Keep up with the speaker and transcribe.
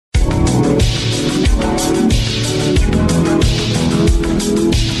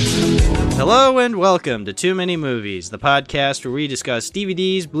Hello and welcome to Too Many Movies, the podcast where we discuss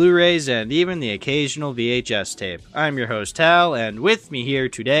DVDs, Blu-rays, and even the occasional VHS tape. I'm your host, Hal, and with me here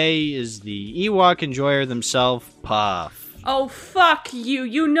today is the Ewok enjoyer themselves, Puff. Oh, fuck you.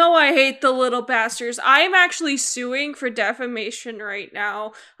 You know I hate the little bastards. I'm actually suing for defamation right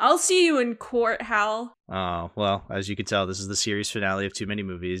now. I'll see you in court, Hal. Oh, well, as you can tell, this is the series finale of Too Many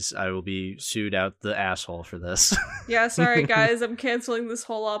Movies. I will be sued out the asshole for this. Yeah, sorry guys, I'm canceling this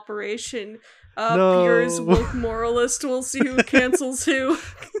whole operation. No. Piers woke moralist, we'll see who cancels who.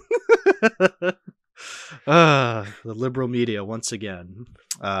 The liberal media once again.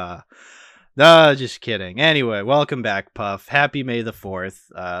 Just kidding. Anyway, welcome back, Puff. Happy May the 4th.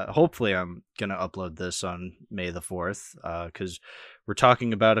 Hopefully I'm gonna upload this on May the 4th, because we're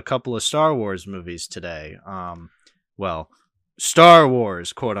talking about a couple of Star Wars movies today. Well, Star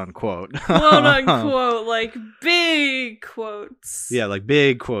Wars, quote unquote. Quote unquote, like big quotes. Yeah, like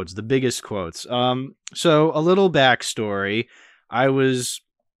big quotes, the biggest quotes. So a little backstory.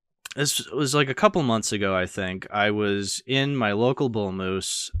 This was like a couple months ago, I think. I was in my local Bull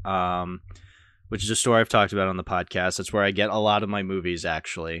Moose, which is a store I've talked about on the podcast. That's where I get a lot of my movies,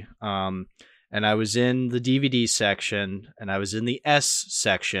 actually. And I was in the DVD section, and I was in the S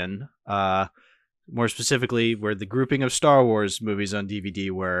section, more specifically where the grouping of Star Wars movies on DVD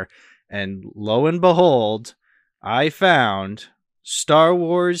were. And lo and behold, I found Star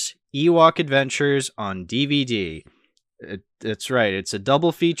Wars Ewok Adventures on DVD. That's right. It's a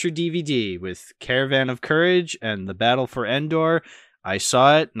double feature DVD with Caravan of Courage and The Battle for Endor. I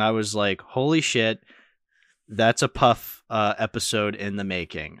saw it and I was like, holy shit, that's a Puff episode in the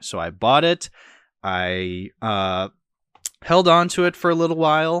making. So I bought it. I held on to it for a little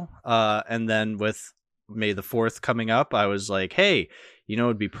while. And then with May the 4th coming up, I was like, hey, you know what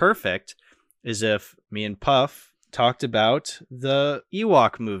would be perfect is if me and Puff talked about the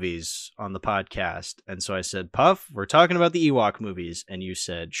Ewok movies on the podcast. And so I said, Puff, we're talking about the Ewok movies. And you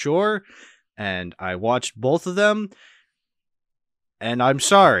said, sure. And I watched both of them. And I'm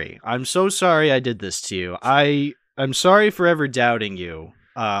sorry. I'm so sorry I did this to you. I'm sorry for ever doubting you,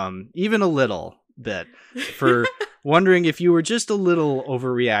 even a little bit, for wondering if you were just a little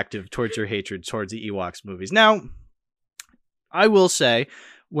overreactive towards your hatred towards the Ewoks movies. Now, I will say,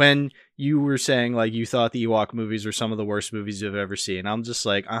 when you were saying like you thought the Ewok movies were some of the worst movies you've ever seen, I'm just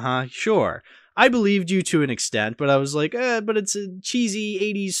like, sure. I believed you to an extent, but I was like, but it's a cheesy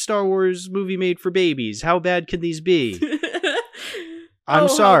 80s Star Wars movie made for babies. How bad can these be? I'm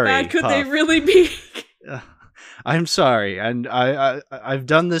sorry. How bad could Puff. they really be? I'm sorry, and I've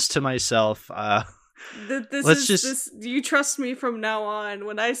done this to myself. You trust me from now on.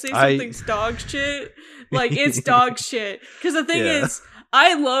 When I say something's dog shit, like it's dog shit. Because the thing is,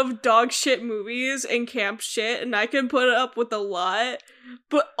 I love dog shit movies and camp shit, and I can put up with a lot.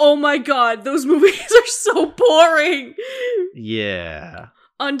 But oh my god, those movies are so boring. Yeah.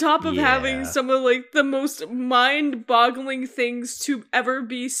 On top of having some of like the most mind-boggling things to ever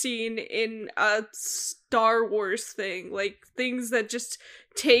be seen in a Star Wars thing, like things that just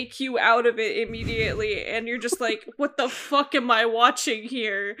take you out of it immediately, and you're just like, what the fuck am I watching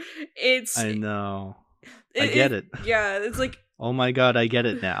here? I know. I get it. Yeah, it's like, oh my god, I get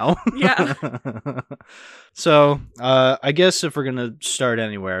it now. Yeah. So, I guess if we're gonna start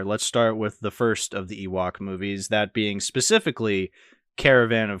anywhere, let's start with the first of the Ewok movies, that being specifically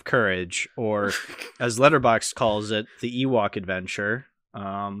Caravan of Courage, or as Letterboxd calls it, the Ewok Adventure.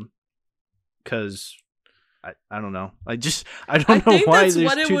 Because I don't know. I don't know why there's two different ones. I think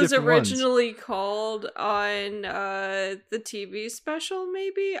that's what it was originally called on the TV special,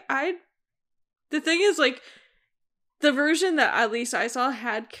 maybe? The thing is, like, the version that at least I saw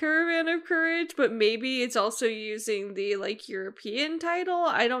had Caravan of Courage, but maybe it's also using the, like, European title?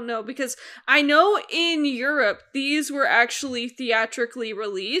 I don't know, because I know in Europe, these were actually theatrically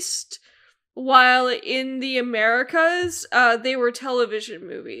released, while in the Americas, they were television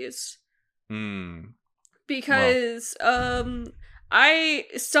movies. Because, I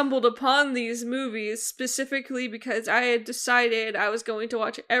stumbled upon these movies specifically because I had decided I was going to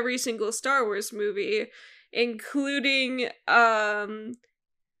watch every single Star Wars movie, including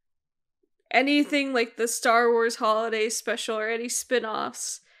anything like the Star Wars Holiday Special or any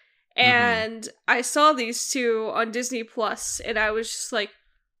spin-offs. And I saw these two on Disney Plus, and I was just like,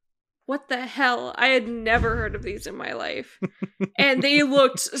 what the hell? I had never heard of these in my life. And they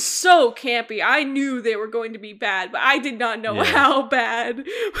looked so campy. I knew they were going to be bad, but I did not know how bad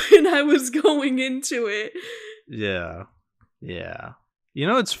when I was going into it. Yeah. Yeah. You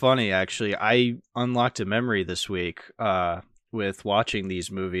know, it's funny, actually. I unlocked a memory this week with watching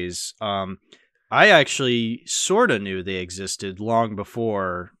these movies. I actually sort of knew they existed long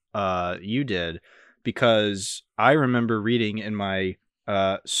before you did, because I remember reading in my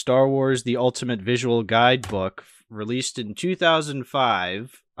Star Wars: The Ultimate Visual Guidebook, released in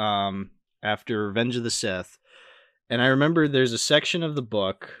 2005, after Revenge of the Sith, and I remember there's a section of the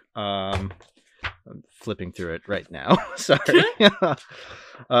book. I'm flipping through it right now. Sorry.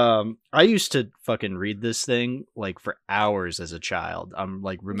 I used to fucking read this thing like for hours as a child. I'm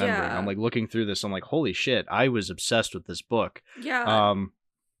like remembering. Yeah. I'm like looking through this. I'm like, holy shit! I was obsessed with this book. Yeah.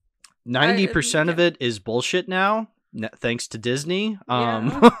 90% of it is bullshit now, thanks to Disney.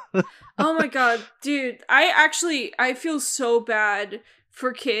 Yeah. Oh my god, dude. I feel so bad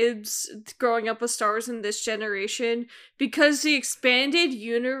for kids growing up with Star Wars in this generation, because the expanded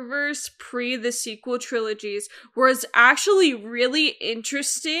universe pre the sequel trilogies was actually really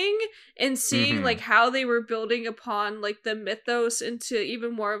interesting, and seeing like how they were building upon like the mythos into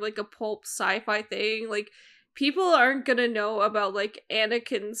even more of like a pulp sci-fi thing. Like, people aren't gonna know about like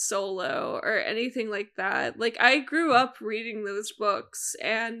Anakin Solo or anything like that. Like, I grew up reading those books,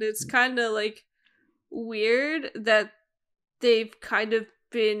 and it's kind of like weird that they've kind of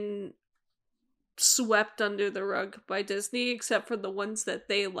been swept under the rug by Disney, except for the ones that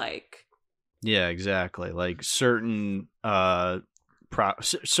they like. Yeah, exactly. Like certain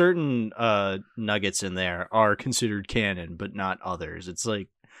certain nuggets in there are considered canon, but not others. It's like,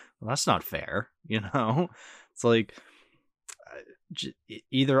 well, that's not fair, you know? It's like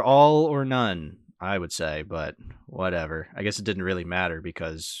either all or none, I would say, but whatever. I guess it didn't really matter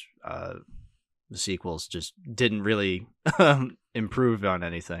because the sequels just didn't really improve on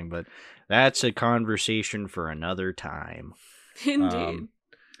anything, but that's a conversation for another time. Indeed.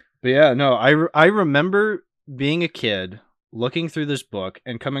 But yeah, no, I remember being a kid looking through this book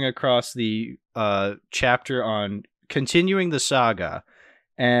and coming across the chapter on continuing the saga,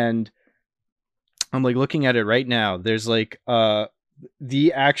 and I'm like looking at it right now. There's like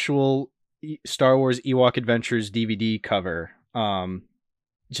the actual Star Wars Ewok Adventures DVD cover,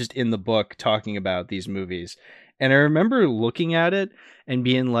 just in the book talking about these movies. And I remember looking at it and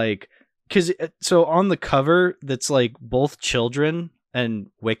being like, because so on the cover, that's like both children and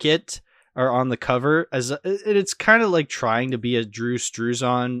Wicket are on the cover, as it's kind of like trying to be a Drew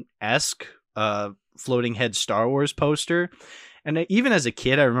Struzan-esque floating head Star Wars poster. And even as a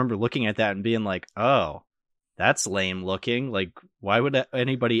kid, I remember looking at that and being like, oh, that's lame looking. Like, why would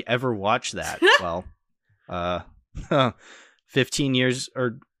anybody ever watch that? Well, 18 years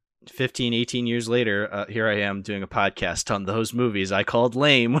later, here I am doing a podcast on those movies I called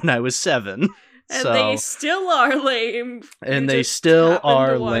lame when I was 7. And they still are lame. And they still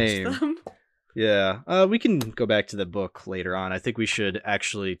are lame. Yeah. We can go back to the book later on. I think we should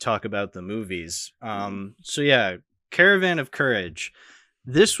actually talk about the movies. So yeah, Caravan of Courage.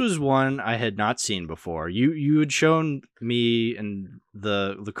 This was one I had not seen before. You had shown me and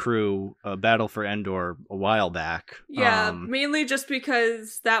the crew Battle for Endor a while back. Yeah, mainly just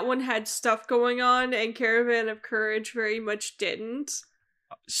because that one had stuff going on and Caravan of Courage very much didn't.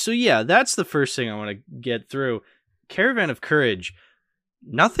 So yeah, that's the first thing I want to get through. Caravan of Courage,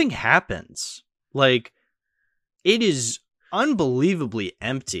 nothing happens. Like, it is unbelievably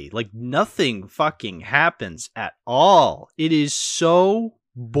empty. Like, nothing fucking happens at all. It is so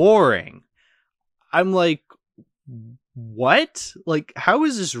boring. I'm like, what? Like, how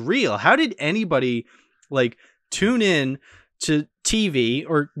is this real? How did anybody like tune in to TV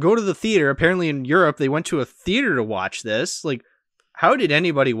or go to the theater? Apparently in Europe they went to a theater to watch this. Like, how did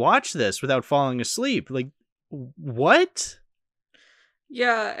anybody watch this without falling asleep? Like, what?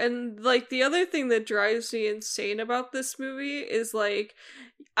 Yeah, and like the other thing that drives me insane about this movie is like,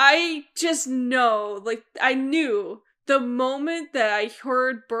 I just know, like, I knew the moment that I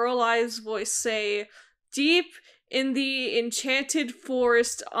heard Burl Ives' voice say, "Deep in the enchanted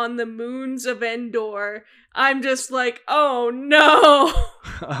forest on the moons of Endor," I'm just like, oh no!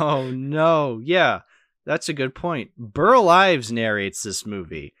 Oh no, yeah, that's a good point. Burl Ives narrates this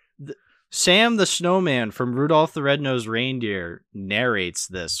movie. Sam the Snowman from Rudolph the Red-Nosed Reindeer narrates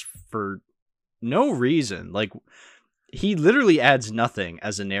this for no reason. Like, he literally adds nothing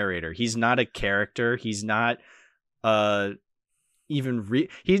as a narrator. He's not a character. He's not he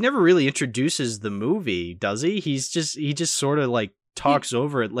never really introduces the movie, does he? He just sort of like talks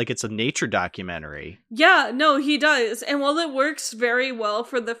over it like it's a nature documentary. Yeah, no, he does. And while it works very well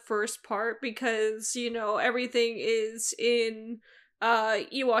for the first part because, you know, everything is in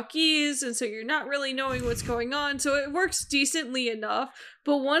Ewokese, and so you're not really knowing what's going on, so it works decently enough.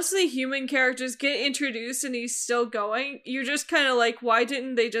 But once the human characters get introduced and he's still going, you're just kind of like, why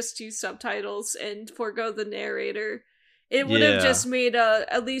didn't they just use subtitles and forego the narrator? It would have just made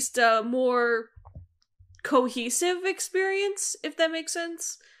at least a more cohesive experience, if that makes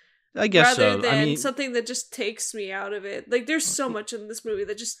sense. I guess rather so. I than mean, something that just takes me out of it. Like, there's so much in this movie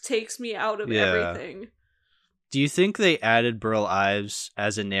that just takes me out of yeah. everything. Do you think they added Burl Ives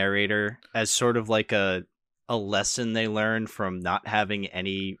as a narrator as sort of like a lesson they learned from not having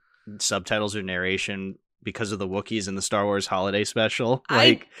any subtitles or narration because of the Wookiees in the Star Wars Holiday Special?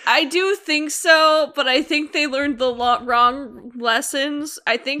 Like, I do think so, but I think they learned the wrong lessons.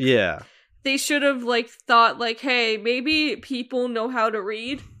 I think yeah. they should have like thought like, hey, maybe people know how to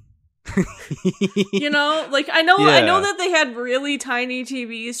read. You know, like I know Yeah. that they had really tiny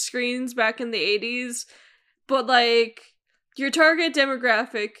TV screens back in the 80s, but like your target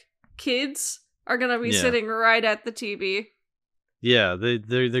demographic, kids, are gonna be Yeah. sitting right at the TV. Yeah,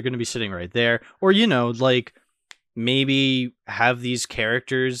 they're going to be sitting right there. Or, you know, like maybe have these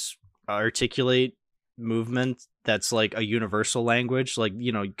characters articulate movement that's like a universal language, like,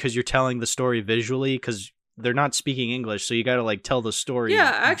 you know, because you're telling the story visually, because they're not speaking English, so you got to like tell the story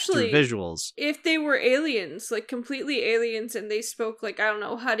Yeah, through actually, visuals. if they were aliens, like completely aliens, and they spoke like, I don't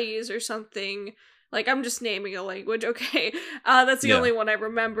know, Huddies or something, like I'm just naming a language, okay? That's the Yeah. only one I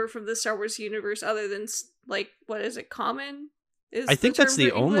remember from the Star Wars universe, other than like, what is it, Common? I think that's the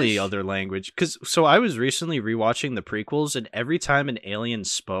for only English? other language. Because so I was recently rewatching the prequels, and every time an alien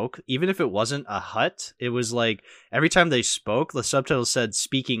spoke, even if it wasn't a Hutt, it was like every time they spoke, the subtitles said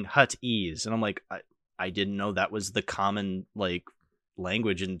 "speaking Hutt-ese," and I'm like, I didn't know that was the common like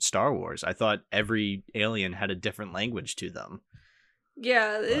language in Star Wars. I thought every alien had a different language to them.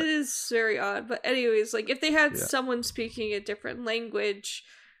 Yeah, it But is very odd. But anyways, like if they had yeah, someone speaking a different language,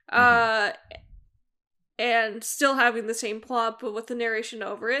 hmm uh and still having the same plot but with the narration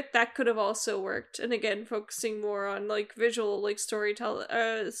over it, that could have also worked. And again, focusing more on like visual like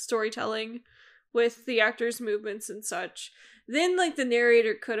storytelling with the actors' movements and such. Then like the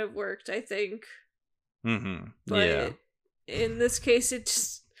narrator could have worked, I think. yeah. But in this case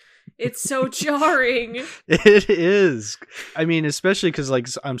it's so jarring. It is. I mean, especially because like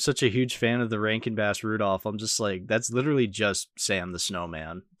I'm such a huge fan of the Rankin Bass Rudolph. I'm just like, that's literally just Sam the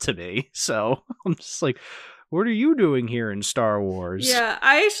Snowman to me. So I'm just like, what are you doing here in Star Wars? Yeah,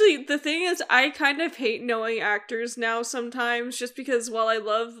 the thing is, I kind of hate knowing actors now sometimes, just because while I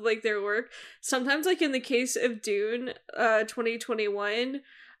love, like, their work, sometimes, like, in the case of Dune, 2021,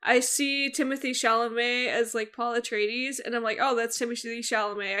 I see Timothy Chalamet as, like, Paul Atreides, and I'm like, oh, that's Timothy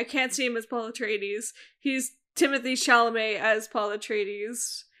Chalamet. I can't see him as Paul Atreides. He's Timothy Chalamet as Paul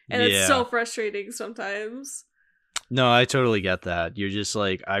Atreides. And it's so Yeah. frustrating sometimes. No, I totally get that. You're just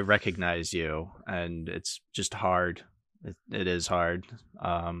like, I recognize you, and it's just hard. It is hard.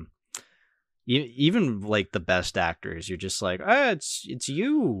 Even like the best actors, you're just like, it's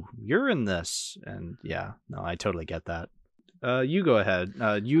you. You're in this, and yeah, no, I totally get that. You go ahead.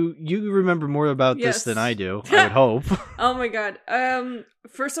 You remember more about this than I do. I would hope. Oh my god.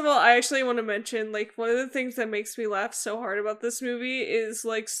 First of all, I actually want to mention, like, one of the things that makes me laugh so hard about this movie is,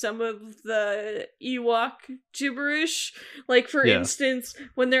 like, some of the Ewok gibberish. Like, for Yeah. instance,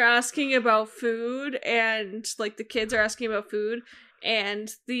 when they're asking about food, and, like, the kids are asking about food,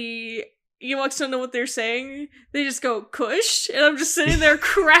 and the Ewoks don't know what they're saying, they just go, "Kush," and I'm just sitting there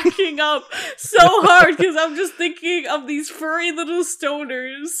cracking up so hard, because I'm just thinking of these furry little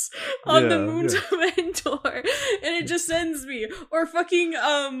stoners on the moons of Endor, and it just sends me. Or fucking,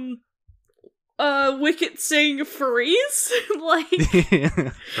 Wicket saying furries? Like,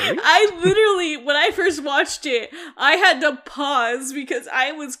 I literally, when I first watched it, I had to pause, because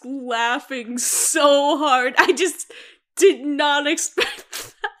I was laughing so hard. I just did not expect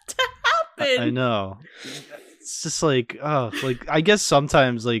that to happen. I know. It's just like, oh, like I guess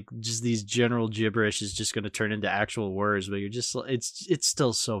sometimes like just these general gibberish is just going to turn into actual words, but you're just, it's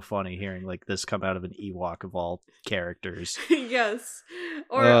still so funny hearing like this come out of an Ewok of all characters. Yes.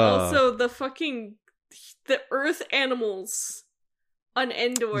 Or also the earth animals on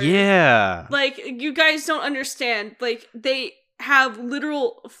Endor. Yeah. Like, you guys don't understand. Like, they have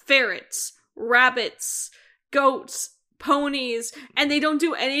literal ferrets, rabbits, goats, ponies, and they don't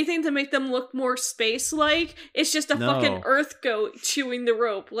do anything to make them look more space-like. It's just a fucking earth goat chewing the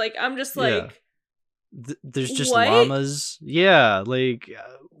rope. Like, I'm just like... There's just what? llamas. Yeah, like,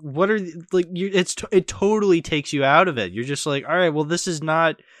 what are... Like, it totally takes you out of it. You're just like, all right, well, this is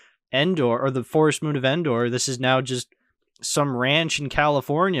not Endor, or the forest moon of Endor. This is now just some ranch in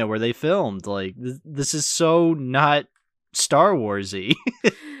California where they filmed. Like, this is so not Star Warsy.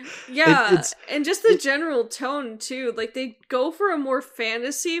 Yeah, and just the general tone too. Like, they go for a more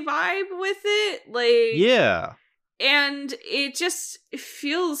fantasy vibe with it. Like, yeah, and it just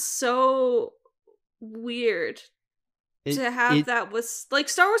feels so weird. it to have it that with like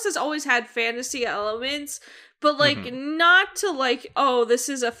Star Wars has always had fantasy elements, but like mhm. not to like, oh, this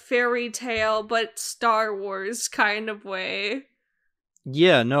is a fairy tale but Star Wars kind of way.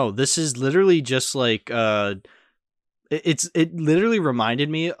 Yeah, no, this is literally just like it literally reminded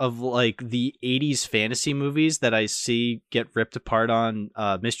me of like the 80s fantasy movies that I see get ripped apart on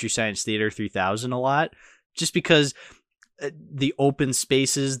Mystery Science Theater 3000 a lot, just because the open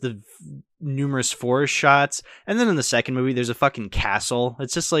spaces, the numerous forest shots, and then in the second movie there's a fucking castle.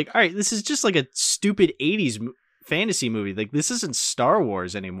 It's just like, all right, this is just like a stupid 80s fantasy movie. Like, this isn't Star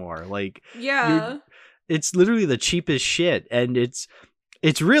Wars anymore. Like, you're Yeah. it's literally the cheapest shit, and it's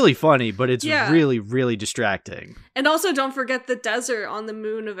really funny, but it's Yeah. really, really distracting. And also don't forget the desert on the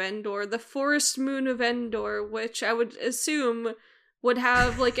moon of Endor, the forest moon of Endor, which I would assume would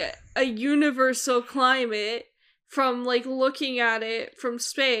have like a universal climate from like looking at it from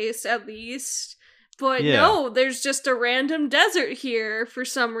space at least. But Yeah, no, there's just a random desert here for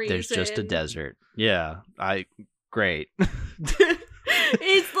some there's just a reason. desert. Yeah, great.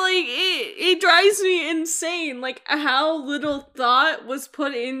 It's like it drives me insane like how little thought was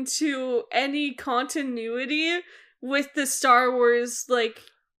put into any continuity with the Star Wars like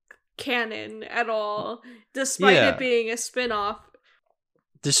canon at all, despite it Yeah, being a spin-off.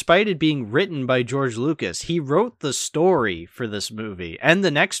 despite it being written by George Lucas, he wrote the story for this movie and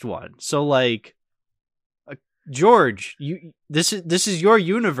the next one. So like, George, this is your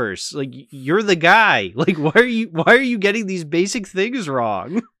universe. Like, you're the guy. Like, why are you getting these basic things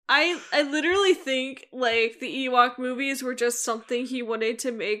wrong? I literally think like the Ewok movies were just something he wanted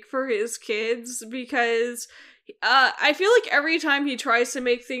to make for his kids because I feel like every time he tries to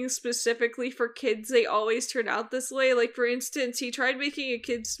make things specifically for kids, they always turn out this way. Like, for instance, he tried making a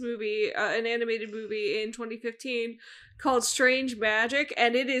kids movie, an animated movie in 2015 called Strange Magic,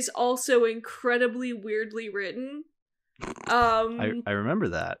 and it is also incredibly weirdly written. I remember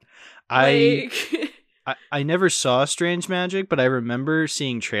that. I Like, I never saw Strange Magic, but I remember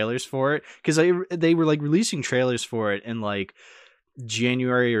seeing trailers for it because they were like releasing trailers for it in like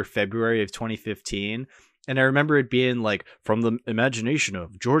January or February of 2015. And I remember it being like, from the imagination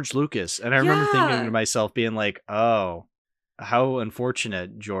of George Lucas. And I remember thinking to yeah. myself, being like, oh, how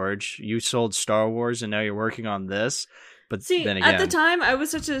unfortunate, George. You sold Star Wars and now you're working on this. But See, then at the again, time, I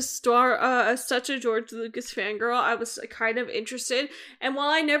was such a George Lucas fangirl. I was kind of interested, and while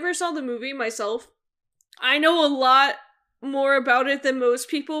I never saw the movie myself, I know a lot more about it than most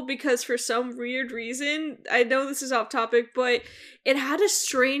people because for some weird reason, I know this is off topic, but it had a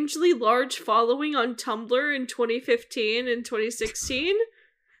strangely large following on Tumblr in 2015 and 2016.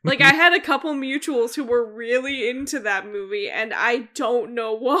 Like, I had a couple mutuals who were really into that movie, and I don't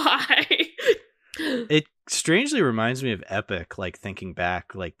know why. it strangely reminds me of Epic, like thinking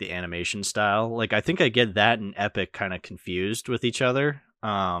back, like the animation style. Like, I think I get that and Epic kind of confused with each other.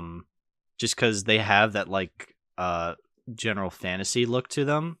 Just because they have that like general fantasy look to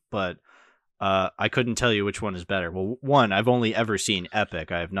them, but I couldn't tell you which one is better. Well, one, I've only ever seen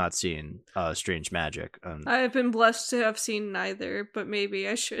Epic. I have not seen Strange Magic. I have been blessed to have seen neither, but maybe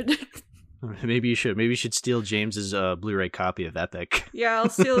I should. Maybe you should. Maybe you should steal James's Blu-ray copy of Epic. Yeah, I'll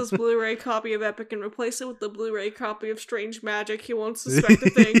steal his Blu-ray copy of Epic and replace it with the Blu-ray copy of Strange Magic. He won't suspect a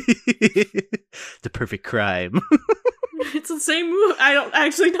thing. The perfect crime. It's the same movie. I don't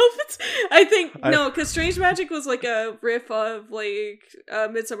actually know if it's. I think no, because Strange Magic was like a riff of like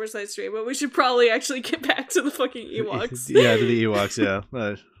Midsummer's Night's Dream, but we should probably actually get back to the fucking Ewoks. Yeah, to the Ewoks. Yeah,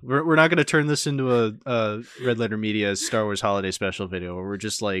 we're not going to turn this into a Red Letter Media Star Wars holiday special video where we're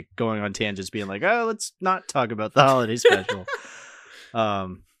just like going on tangents, being like, oh, let's not talk about the holiday special.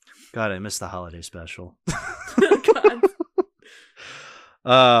 God, I miss the holiday special. God.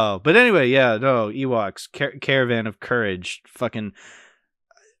 But anyway, yeah, no, Ewoks, Caravan of Courage, fucking,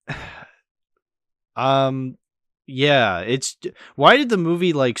 yeah, it's, why did the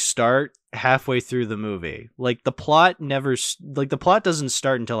movie like start halfway through the movie? Like, the plot never, like, the plot doesn't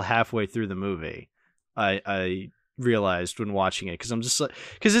start until halfway through the movie. I realized when watching it, because I'm just like,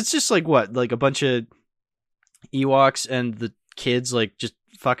 because it's just like what, like a bunch of Ewoks and the kids like just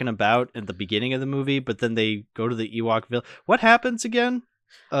fucking about at the beginning of the movie, but then they go to the Ewok village. What happens again?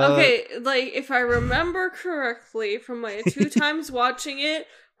 Okay, like if I remember correctly from my two times watching it,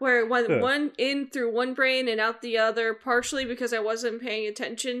 where it went one in through one brain and out the other, partially because I wasn't paying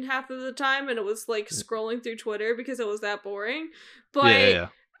attention half of the time and it was like scrolling through Twitter because it was that boring.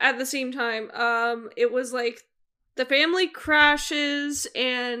 But at the same time, it was like the family crashes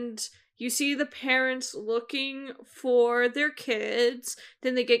and you see the parents looking for their kids,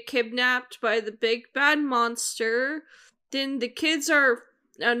 then they get kidnapped by the big bad monster, then the kids are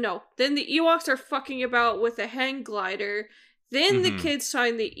no. Then the Ewoks are fucking about with a hang glider. Then the Mhm. kids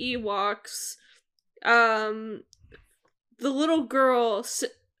find the Ewoks. The little girl,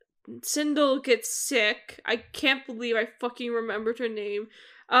 Sindel, gets sick. I can't believe I fucking remembered her name.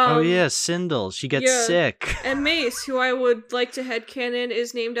 Oh yeah, Sindel. She gets yeah. sick. And Mace, who I would like to headcanon,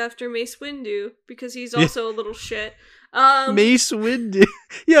 is named after Mace Windu, because he's also a little shit. Mace Windu.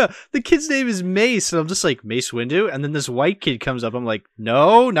 Yeah, the kid's name is Mace, and I'm just like, Mace Windu? And then this white kid comes up, I'm like,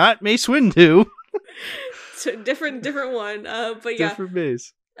 no, not Mace Windu. So different one. But yeah. Different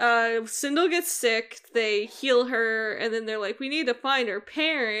Mace. Sindel gets sick, they heal her, and then they're like, we need to find her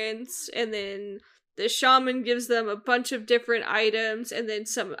parents, and then the shaman gives them a bunch of different items, and then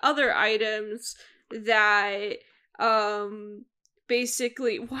some other items that,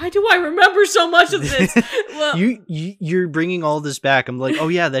 basically, why do I remember so much of this? Well, you're bringing all this back. I'm like, oh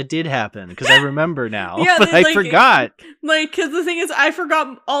yeah, that did happen, because I remember now, yeah, but I forgot. Like, because the thing is, I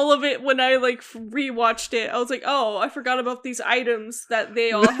forgot all of it when I, like, rewatched it. I was like, oh, I forgot about these items that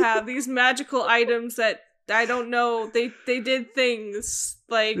they all have, these magical items that I don't know, they did things,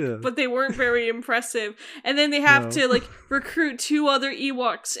 like, but they weren't very impressive. And then they have to, like, recruit 2 other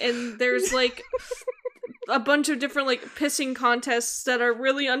Ewoks, and there's, like, a bunch of different, like, pissing contests that are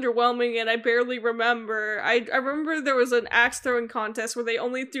really underwhelming, and I barely remember. I remember there was an axe throwing contest where they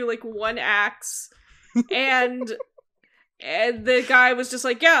only threw, like, 1 axe, and the guy was just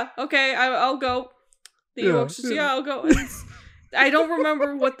like, yeah, okay, I'll go. The Ewoks just, yeah, I'll go. And I don't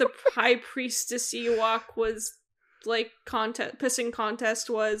remember what the High Priestess Ewok was, like, pissing contest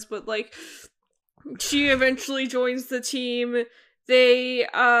was, but, like, she eventually joins the team. They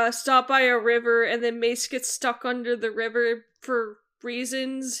stop by a river, and then Mace gets stuck under the river for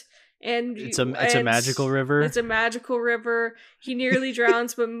reasons. And it's a magical river. It's a magical river. He nearly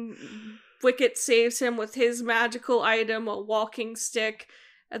drowns, but Wicket saves him with his magical item, a walking stick.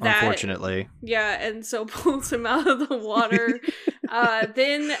 Unfortunately. Yeah, and so pulls him out of the water.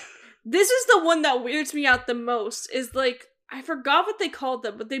 Then, this is the one that weirds me out the most, is, like, I forgot what they called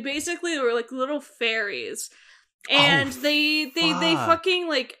them, but they basically were, like, little fairies. And they fucking,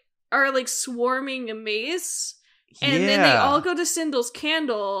 like, are, like, swarming a Mace. And then they all go to Sindel's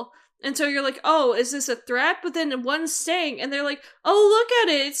candle. And so you're like, oh, is this a threat? But then one's staying, and they're like, oh, look at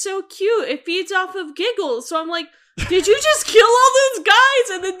it, it's so cute, it feeds off of giggles. So I'm like, did you just kill all those guys?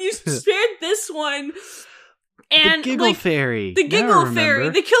 And then you spared this one. And the Giggle like, Fairy. The Giggle Fairy.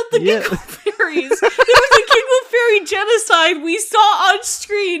 They killed the Giggle Fairies. There was a Giggle Fairy genocide we saw on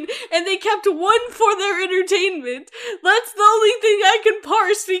screen, and they kept one for their entertainment. That's the only thing I can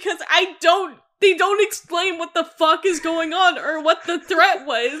parse, because they don't explain what the fuck is going on, or what the threat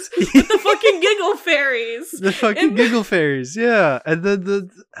was with the fucking Giggle Fairies. The fucking Giggle Fairies, yeah. And then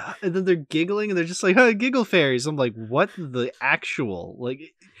they're giggling, and they're just like, oh, Giggle Fairies. I'm like, what the actual,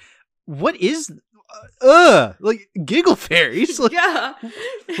 like, what is, like, Giggle Fairies? Like, yeah.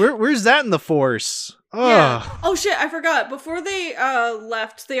 Where's that in the Force? Yeah. Oh shit, I forgot. Before they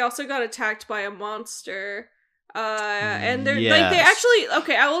left, they also got attacked by a monster. And they're like, they actually,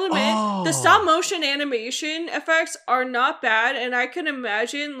 okay, I will admit, the stop motion animation effects are not bad, and I can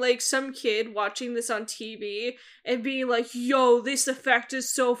imagine, like, some kid watching this on TV and being like, yo, this effect is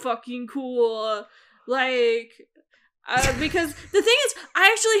so fucking cool. Like, because the thing is, I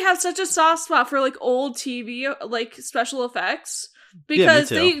actually have such a soft spot for, like, old TV, like, special effects. Because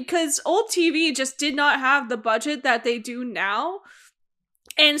because old TV just did not have the budget that they do now.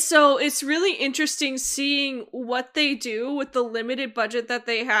 And so it's really interesting seeing what they do with the limited budget that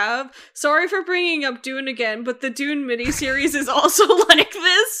they have. Sorry for bringing up Dune again, but the Dune miniseries is also like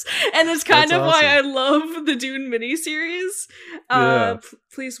this, and it's kind of awesome. Why I love the Dune miniseries.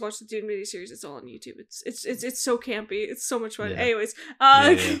 Please watch the Dune miniseries. It's all on YouTube. It's so campy. It's so much fun. Yeah. Anyways,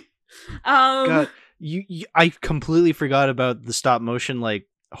 God, I completely forgot about the stop motion, like,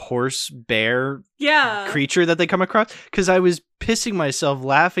 horse bear creature that they come across, because I was pissing myself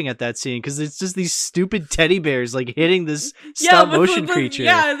laughing at that scene, because it's just these stupid teddy bears, like, hitting this stop motion creature.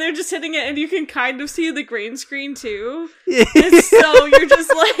 Yeah, they're just hitting it, and you can kind of see the green screen too. And so you're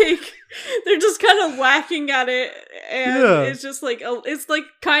just like, they're just kind of whacking at it, and it's just like, it's like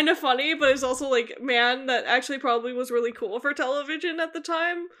kind of funny, but it's also like, man, that actually probably was really cool for television at the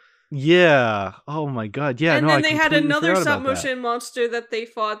time. Yeah. Oh my god. Yeah. And then they had another stop motion monster that they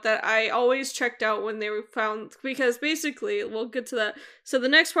fought that I always checked out when they were found, because basically, we'll get to that. So the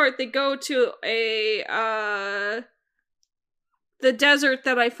next part, they go to the desert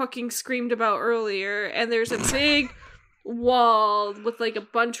that I fucking screamed about earlier, and there's a big wall with, like, a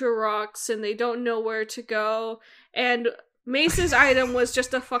bunch of rocks, and they don't know where to go. And Mace's item was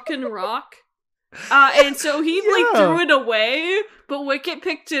just a fucking rock. And so he like threw it away, but Wicket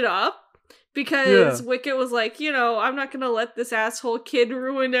picked it up. Because Wicket was like, I'm not gonna let this asshole kid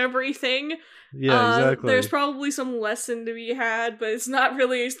ruin everything. Yeah, exactly. There's probably some lesson to be had, but it's not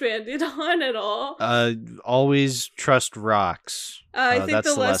really expanded on at all. Always trust rocks. I think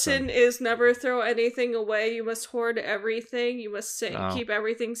the lesson is never throw anything away. You must hoard everything. You must keep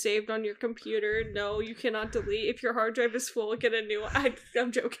everything saved on your computer. No, you cannot delete. If your hard drive is full, get a new one.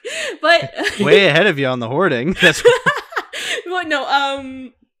 I'm joking. But way ahead of you on the hoarding. That's but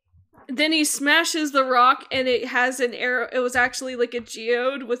no, then he smashes the rock and it has an arrow. It was actually like a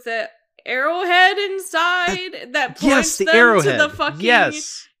geode with an arrowhead inside that points them to the fucking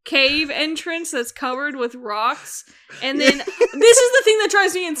cave entrance that's covered with rocks. And then this is the thing that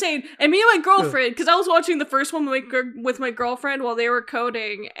drives me insane. And me and my girlfriend, because I was watching the first one with my girlfriend while they were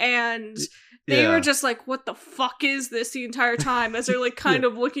coding, and they were just like, what the fuck is this the entire time? As they're like kind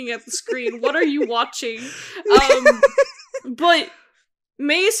of looking at the screen. What are you watching? But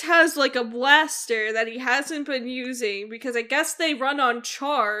Mace has like a blaster that he hasn't been using because I guess they run on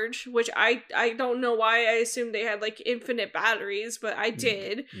charge, which I don't know why. I assumed they had like infinite batteries, but I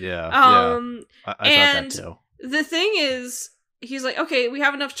did. I thought that too. The thing is, he's like, okay, we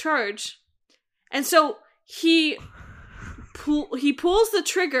have enough charge, and so he pulls the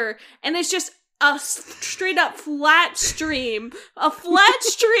trigger, and it's just a straight up flat stream of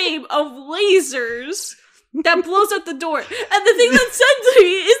lasers that blows out the door. And the thing that sends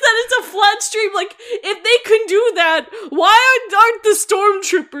me is that it's a flat stream. Like, if they can do that, why aren't the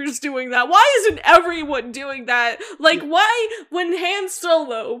stormtroopers doing that? Why isn't everyone doing that? Like, why, when Han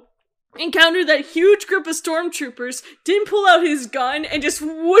Solo encountered that huge group of stormtroopers, didn't pull out his gun and just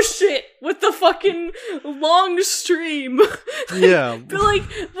whoosh it with the fucking long stream? Yeah. But like,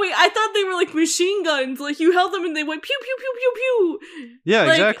 wait, I thought they were like machine guns. Like, you held them and they went pew pew pew pew pew. Yeah,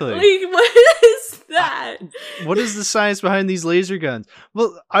 like, exactly. Like, what is that? What is the science behind these laser guns?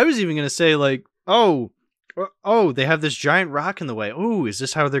 Well, I was even gonna say like, oh, they have this giant rock in the way. Oh, is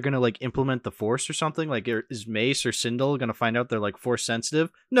this how they're gonna like implement the Force or something? Like, is Mace or Sindel gonna find out they're like Force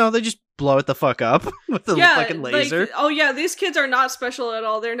sensitive? No, they just blow it the fuck up with the fucking laser. Like, these kids are not special at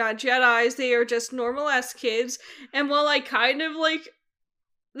all. They're not Jedis. They are just normal ass kids. And while I kind of like,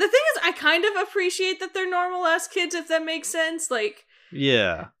 the thing is, I kind of appreciate that they're normal ass kids, if that makes sense. Like,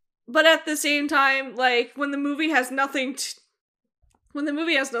 yeah. But at the same time, like, when the movie has nothing to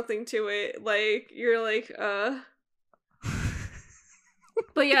it, like, you're like,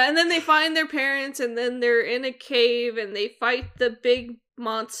 But yeah, and then they find their parents, and then they're in a cave, and they fight the big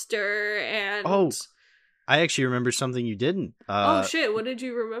monster, and... Oh, I actually remember something you didn't. Oh shit, what did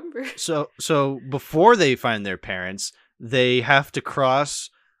you remember? So before they find their parents, they have to cross,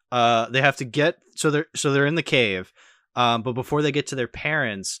 they have to get, so they're in the cave, but before they get to their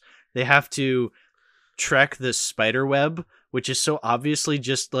parents, they have to trek this spider web, which is so obviously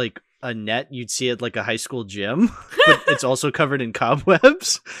just like a net you'd see at like a high school gym, but it's also covered in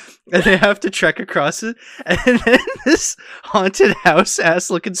cobwebs, and they have to trek across it, and then this haunted house ass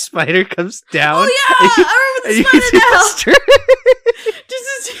looking spider comes down. Oh yeah, I remember the spider now. Just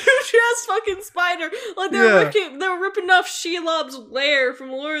this huge ass fucking spider. Like they're ripping off Shelob's lair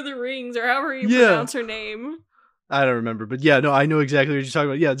from Lord of the Rings, or however you pronounce her name. I don't remember, but yeah, no, I know exactly what you're talking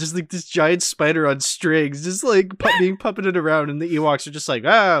about. Yeah, just like this giant spider on strings, just like being puppeted around, and the Ewoks are just like,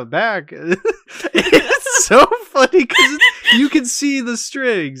 back. It's so funny because you can see the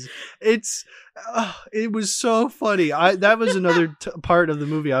strings. It was so funny. That was another part of the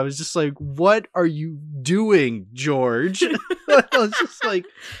movie. I was just like, what are you doing, George? I was just like,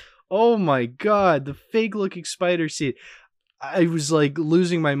 oh my god, the fake looking spider scene. I was like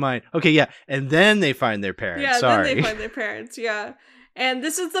losing my mind. Okay, yeah, and then they find their parents. Yeah, Sorry. Then they find their parents. Yeah, and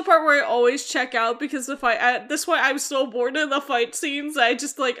this is the part where I always check out because at this point I'm so bored of the fight scenes. I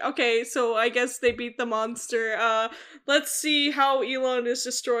just like, okay, so I guess they beat the monster. Let's see how Elon is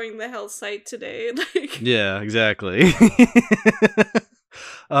destroying the hell site today. Like, yeah, exactly.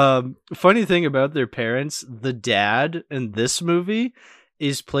 Funny thing about their parents, the dad in this movie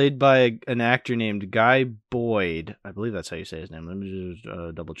is played by an actor named Guy Boyd. I believe that's how you say his name. Let me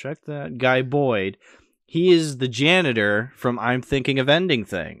just double check that. Guy Boyd. He is the janitor from I'm Thinking of Ending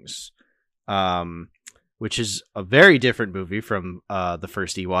Things, which is a very different movie from the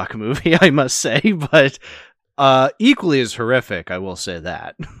first Ewok movie, I must say, but equally as horrific, I will say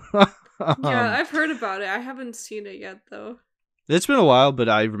that. Yeah, I've heard about it. I haven't seen it yet, though. It's been a while, but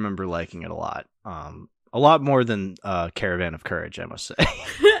I remember liking it a lot. A lot more than Caravan of Courage, I must say.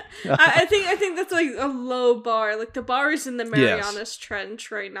 I think that's like a low bar. Like the bar is in the Marianas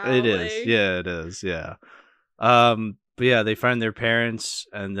Trench right now. It is. Yeah, it is. Yeah. But yeah, they find their parents,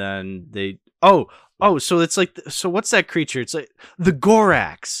 and then they So it's like, so what's that creature? It's like the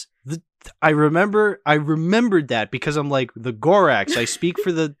Gorax. I remembered that because I'm like, the Gorax. I speak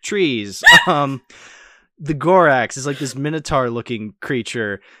for the trees. The Gorax is like this minotaur looking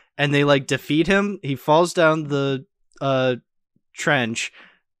creature, and they like defeat him. He falls down the trench.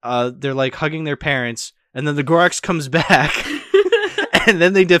 They're like hugging their parents, and then the Gorax comes back, and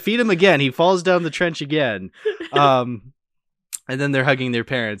then they defeat him again. He falls down the trench again. And then they're hugging their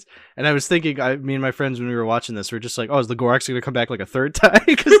parents. And I was thinking, me and my friends, when we were watching this, we are just like, oh, is the Gorax going to come back like a third time?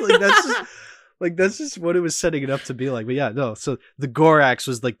 Because that's just what it was setting it up to be like. But yeah, no. So the Gorax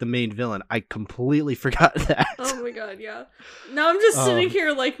was like the main villain. I completely forgot that. Oh my god, yeah. Now I'm just sitting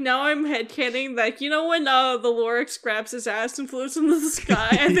here like, now I'm headcanon like, you know when the Lorax grabs his ass and floats into the sky?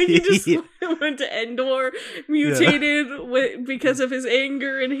 I think he just went to Endor, mutated because of his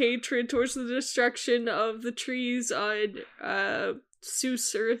anger and hatred towards the destruction of the trees on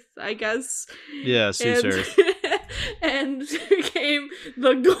Seuss Earth, I guess. Yeah, Seuss Earth. And became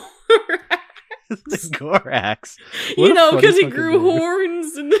the Gorax. The Gorax. You know, because he grew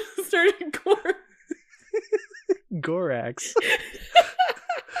horns and started Gorax.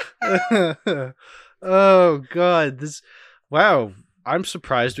 Oh god, wow. I'm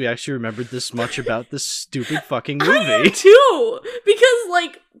surprised we actually remembered this much about this stupid fucking movie. I am too, because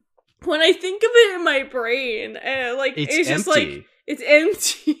like when I think of it in my brain, like it's just empty. Like it's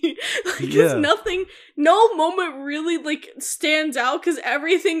empty. Like it's nothing. No moment really like stands out because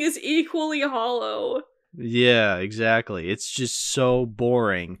everything is equally hollow. Yeah, exactly. It's just so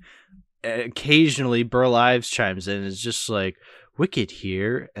boring. Occasionally, Burl Ives chimes in. It's just like Wicket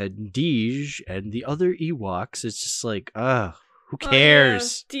here and Deej and the other Ewoks. It's just like, who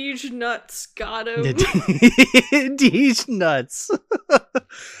cares? Deej nuts got him. Deej nuts.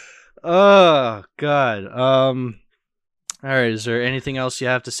 Oh god. All right, is there anything else you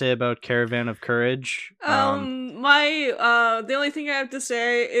have to say about Caravan of Courage? The only thing I have to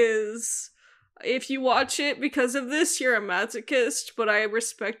say is if you watch it because of this, you're a masochist, but I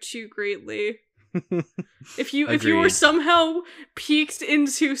respect you greatly. If you were somehow peeked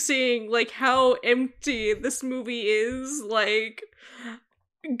into seeing like how empty this movie is, like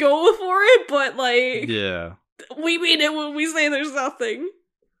go for it, but like we mean it when we say there's nothing.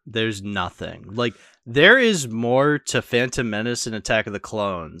 There's nothing. Like there is more to Phantom Menace and Attack of the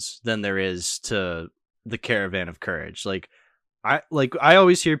Clones than there is to the Caravan of Courage. I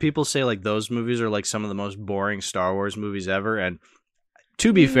always hear people say like those movies are like some of the most boring Star Wars movies ever, and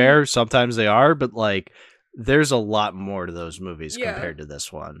to be fair, sometimes they are, but like there's a lot more to those movies compared to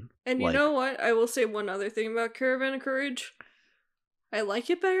this one. And you know what? I will say one other thing about Caravan of Courage. I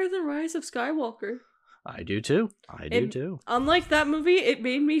like it better than Rise of Skywalker. I do too. Unlike that movie, it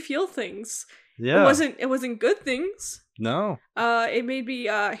made me feel things. Yeah. It wasn't good things. No. It made me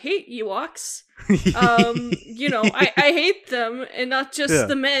hate Ewoks. You know, I hate them, and not just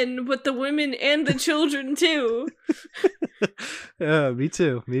the men, but the women and the children too. Yeah, me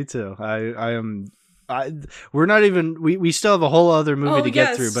too. We're not even. We still have a whole other movie to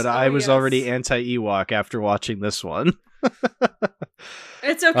get through, but I was already anti-Ewok after watching this one.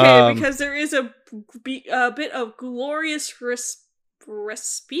 It's okay because there is a bit of glorious respite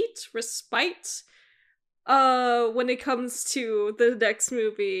when it comes to the next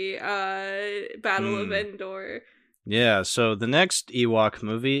movie, Battle of Endor. Yeah, so the next Ewok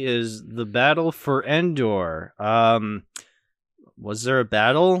movie is The Battle for Endor. Was there a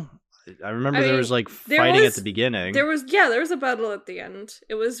battle? I remember there was like fighting at the beginning. There was a battle at the end.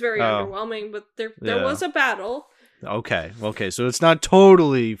 It was very underwhelming, but there was a battle. Okay, so it's not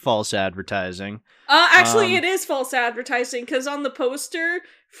totally false advertising. Actually, it is false advertising, because on the poster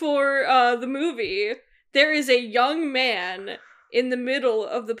for the movie, there is a young man in the middle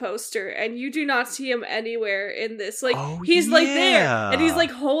of the poster, and you do not see him anywhere in this. Like, he's like there, and he's like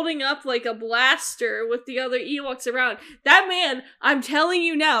holding up like a blaster with the other Ewoks around. That man, I'm telling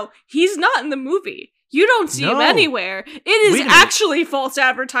you now, he's not in the movie. You don't see him anywhere. It is actually false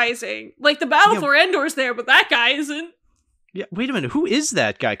advertising. Like, the Battle for Endor's there, but that guy isn't. Yeah, wait a minute. Who is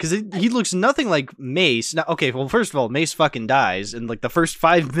that guy? Because he looks nothing like Mace. Now, okay, well, first of all, Mace fucking dies in like the first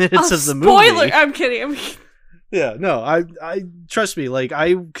 5 minutes of the movie. Spoiler! I'm kidding. Yeah, no, I trust me, like,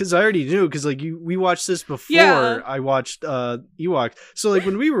 because I already knew, because, like, we watched this before I watched Ewok. So, like,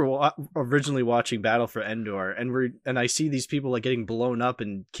 when we were originally watching Battle for Endor, and I see these people, like, getting blown up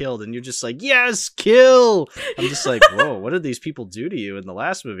and killed, and you're just like, yes, kill! I'm just like, whoa, what did these people do to you in the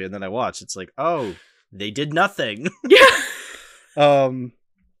last movie? And then I watch, it's like, oh, they did nothing. Yeah.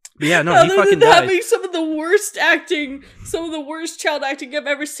 But yeah, no, he fucking died. Having some of the worst child acting I've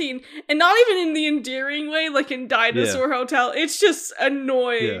ever seen, and not even in the endearing way, like in Dinosaur Hotel. It's just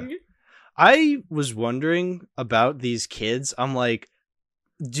annoying. I was wondering about these kids. I'm like,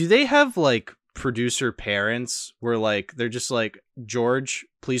 do they have like producer parents where like they're just like, George,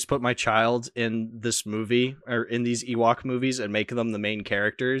 please put my child in this movie or in these Ewok movies and make them the main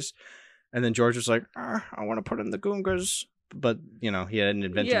characters? And then George was like, I want to put in the Goongas. But, you know, he hadn't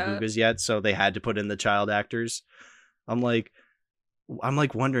invented Goongas yet, so they had to put in the child actors. I'm like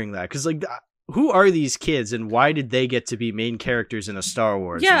wondering that. Because, like, who are these kids and why did they get to be main characters in a Star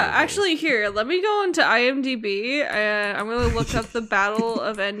Wars movie? Actually, here, let me go into IMDb and I'm going to look up the Battle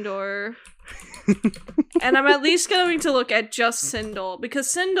of Endor. And I'm at least going to look at just Sindel,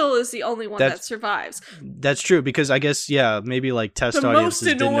 because Sindel is the only one that survives. That's true, because I guess, maybe like test audiences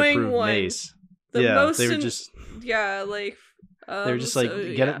didn't approve Mace. They were just... Yeah, like... they were just like,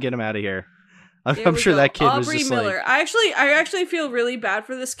 get him out of here. I'm sure that kid was just Miller. like... I actually feel really bad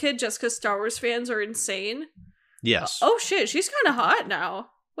for this kid just because Star Wars fans are insane. Yes. Oh shit, she's kind of hot now.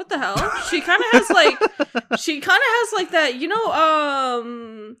 What the hell? She kind of has like that, you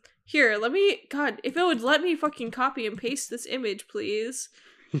know, here, God, if it would let me fucking copy and paste this image, please.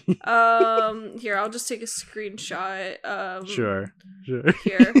 Here, I'll just take a screenshot. Sure.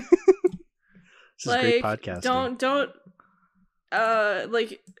 Here. This is great podcasting. Don't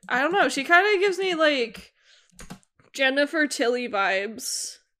like, I don't know, she kind of gives me like Jennifer Tilly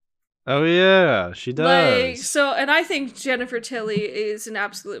vibes. Oh yeah, she does. Like, so, and I think Jennifer Tilly is an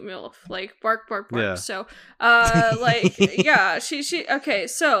absolute MILF. Like, bark, bark, bark. Yeah. So, like, yeah, she, okay,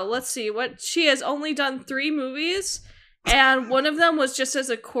 so, let's see, she has only done 3 movies, and one of them was just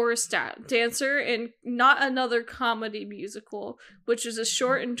as a chorus dancer in Not Another Comedy Musical, which is a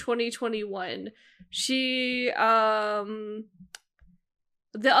short in 2021. She,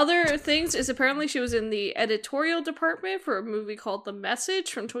 the other things is apparently she was in the editorial department for a movie called The Message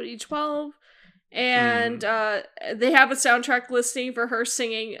from 2012. And they have a soundtrack listing for her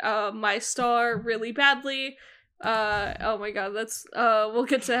singing My Star really badly. Oh my god, that's we'll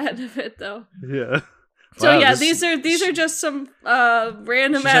get to the end of it though. Yeah. So wow, these are just some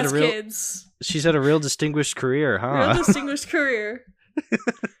random ass kids. She's had a real distinguished career, huh? Real distinguished career.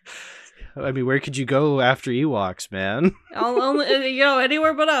 I mean, where could you go after Ewoks, man?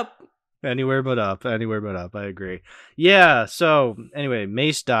 Anywhere but up. Anywhere but up. Anywhere but up. I agree. Yeah. So anyway,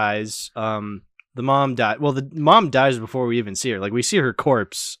 Mace dies. The mom died. Well, the mom dies before we even see her. Like we see her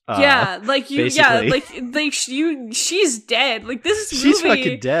corpse. She's dead. Like this movie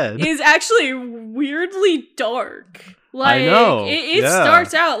fucking dead. Is actually weirdly dark. Like I know. It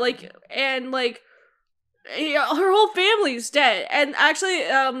starts out like her whole family's dead, and actually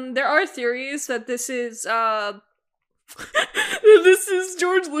there are theories that this is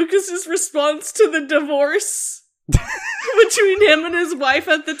George Lucas's response to the divorce between him and his wife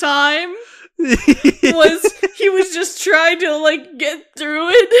at the time. He was just trying to like get through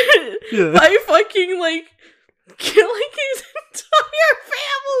it by fucking like killing his entire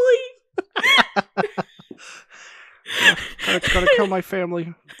family. Gotta kill my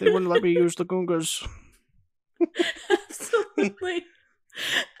family. They wouldn't let me use the Goongas. Absolutely.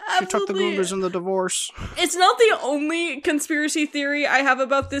 She took the Goongas in the divorce. It's not the only conspiracy theory I have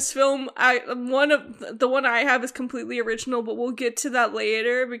about this film. The one I have is completely original, but we'll get to that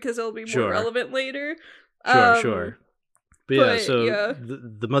later because it'll be more relevant later. Sure. But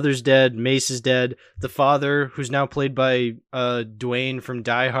the mother's dead, Mace is dead, the father, who's now played by Dwayne from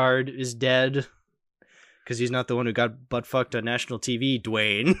Die Hard, is dead. Because he's not the one who got butt fucked on national TV,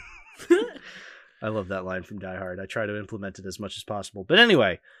 Dwayne. I love that line from Die Hard. I try to implement it as much as possible. But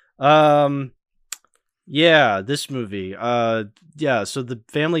anyway, this movie. So the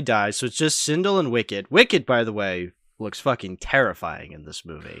family dies. So it's just Sindel and Wicket. Wicket, by the way, looks fucking terrifying in this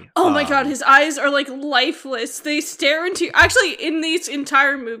movie. Oh my god, his eyes are like lifeless. They stare into... Actually, in these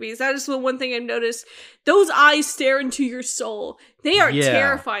entire movies, that is the one thing I've noticed. Those eyes stare into your soul. They are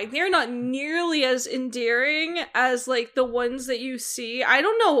terrifying. They're not nearly as endearing as like the ones that you see. I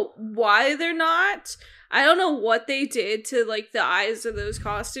don't know why they're not. I don't know what they did to like the eyes of those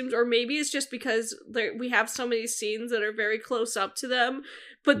costumes, or maybe it's just because we have so many scenes that are very close up to them.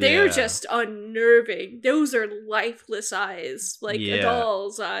 But they are just unnerving. Those are lifeless eyes, like a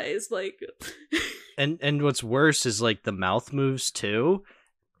doll's eyes, like. and what's worse is like the mouth moves too,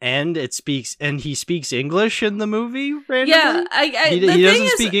 and he speaks English in the movie. Randomly. Yeah, he doesn't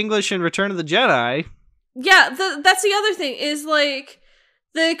speak English in Return of the Jedi. Yeah, that's the other thing is like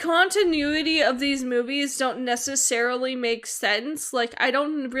the continuity of these movies don't necessarily make sense. Like I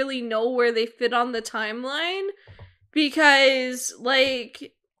don't really know where they fit on the timeline. Because,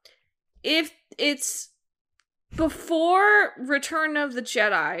 like, if it's before Return of the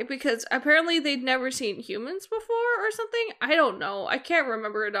Jedi, because apparently they'd never seen humans before or something. I don't know. I can't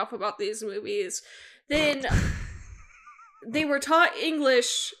remember enough about these movies. Then they were taught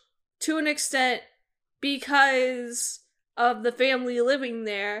English to an extent because of the family living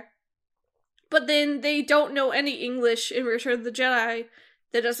there. But then they don't know any English in Return of the Jedi.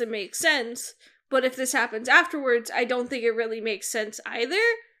 That doesn't make sense. But if this happens afterwards, I don't think it really makes sense either.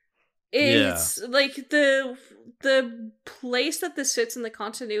 It's like the place that this fits in the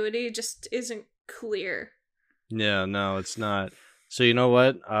continuity just isn't clear. Yeah, no, it's not. So you know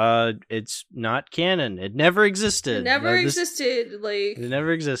what? It's not canon. It never existed. It never existed. It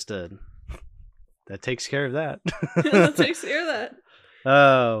never existed. That takes care of that. That takes care of that.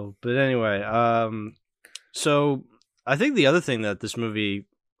 Oh, but anyway, so I think the other thing that this movie,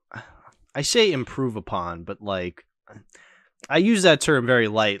 I say improve upon, but like, I use that term very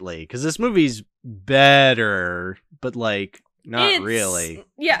lightly because this movie's better, but like, not really.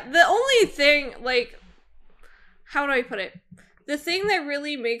 Yeah, the only thing, like, how do I put it? The thing that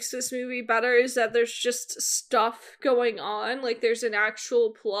really makes this movie better is that there's just stuff going on, like there's an actual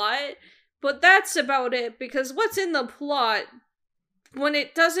plot, but that's about it, because what's in the plot, when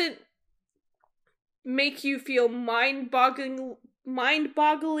it doesn't make you feel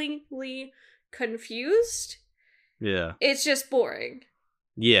mind-bogglingly confused, yeah, it's just boring.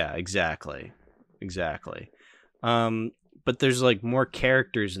 Yeah, exactly. But there's like more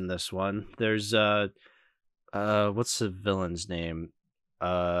characters in this one. There's what's the villain's name?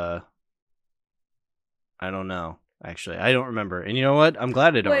 I don't know. Actually, I don't remember. And you know what? I'm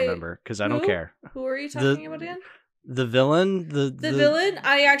glad I don't remember because I don't care. Who are you talking about again? The villain, the villain.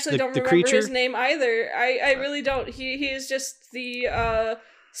 I actually don't remember creature? his name either. I really don't. He is just the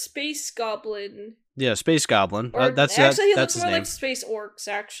space goblin. Yeah, space goblin. Or, that's actually, he that's looks his more name. like space orcs.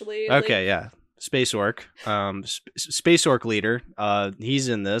 Actually. Okay, yeah, space orc. Space orc leader. He's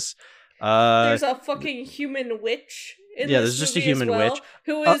in this. There's a fucking human witch. There's just a human witch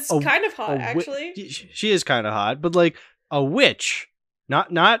who is kind of hot. Actually, she is kind of hot, but like a witch,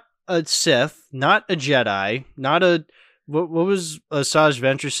 not a Sith, not a Jedi, not a what was Asajj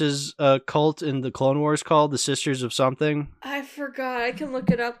Ventress's cult in the Clone Wars called? The Sisters of something? I forgot. I can look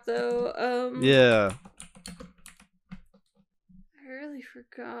it up though. Yeah. I really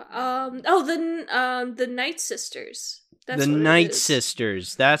forgot. The Night Sisters. That's the Night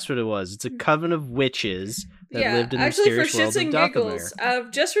Sisters. That's what it was. It's a coven of witches that lived in the mysterious world of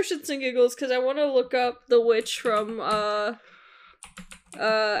Dathomir. Just for shits and giggles, because I want to look up the witch from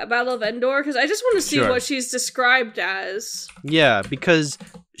Battle of Endor, because I just want to see what she's described as. Yeah, because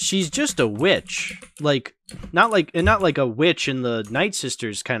she's just a witch, like not like a witch in the Night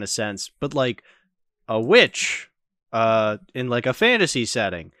Sisters kind of sense, but like a witch, in like a fantasy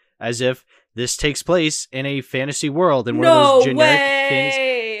setting, as if this takes place in a fantasy world in one of those generic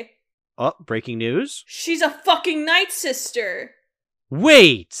fantasy. Oh, breaking news! She's a fucking Night Sister.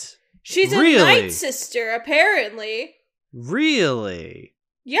 Wait, she's a Night Sister, apparently. Really?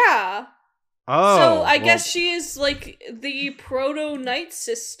 Yeah. Oh. So I guess she is like the proto Night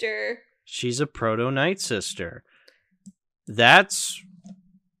Sister. She's a proto Night Sister. That's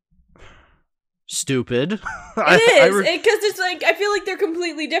stupid. It is, because it's like, I feel like they're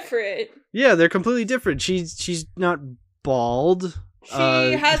completely different. Yeah, they're completely different. She's not bald. She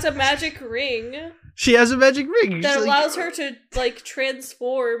has a magic ring. She has a magic ring that allows her to like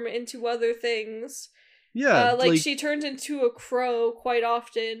transform into other things. Yeah, like she turns into a crow quite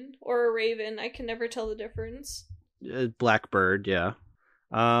often, or a raven. I can never tell the difference. Blackbird, yeah.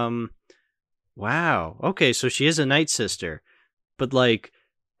 Wow. Okay, so she is a Night Sister, but like,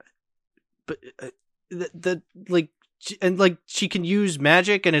 she can use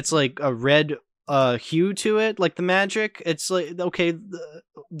magic, and it's like a red hue to it, like the magic. It's like, okay,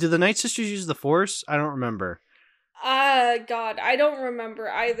 do the Night Sisters use the Force? I don't remember. God, I don't remember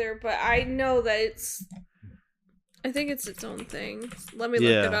either, but I know that I think it's its own thing. Let me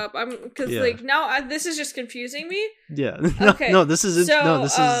look it up. Like now this is just confusing me. Yeah. Okay. No, this is this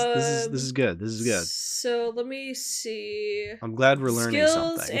is good. This is good. So let me see. I'm glad we're learning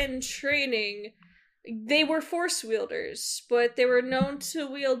Skills something. and training. They were Force wielders, but they were known to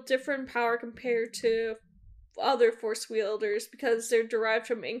wield different power compared to other Force wielders because they're derived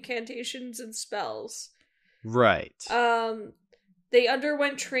from incantations and spells. Right. They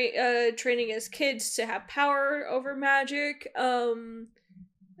underwent training as kids to have power over magic.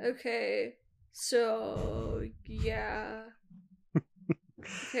 Okay. So, yeah.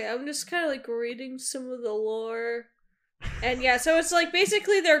 Okay, I'm just kind of like reading some of the lore. And yeah, so it's like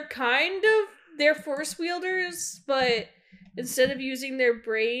basically they're Force wielders, but instead of using their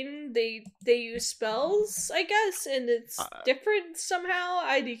brain, they use spells, I guess, and it's different somehow.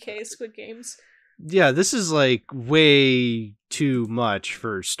 IDK Squid Games. Yeah, this is like way too much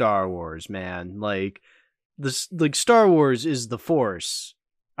for Star Wars, man. Like this, like Star Wars is the Force.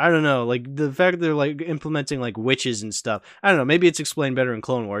 I don't know, like the fact that they're like implementing like witches and stuff. I don't know. Maybe it's explained better in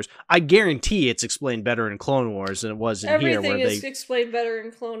Clone Wars. I guarantee it's explained better in Clone Wars than it was in here. Everything is explained better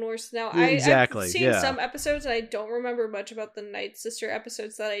in Clone Wars now. Exactly. I've seen some episodes, and I don't remember much about the Night Sister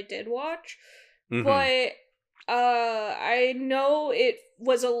episodes that I did watch, but I know it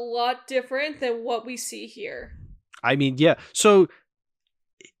was a lot different than what we see here. I mean, yeah. So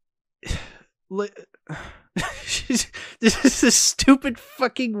this stupid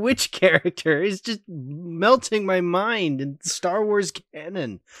fucking witch character is just melting my mind in Star Wars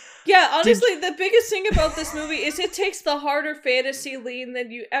canon. Yeah, honestly, the biggest thing about this movie is it takes the harder fantasy lean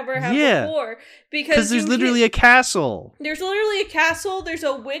than you ever have before. Because there's literally a castle. There's literally a castle, there's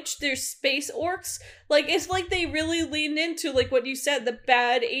a witch, there's space orcs. Like, it's like they really leaned into, like what you said, the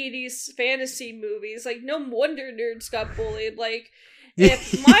bad 80s fantasy movies. Like, no wonder nerds got bullied. Like,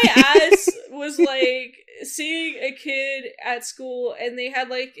 if my ass was, like, seeing a kid at school and they had,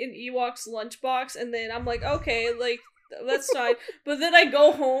 like, an Ewoks lunchbox, and then I'm like, okay, like, that's fine. But then I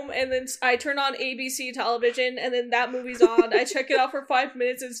go home and then I turn on ABC television and then that movie's on. I check it out for 5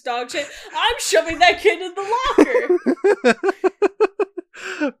 minutes, it's dog shit. I'm shoving that kid in the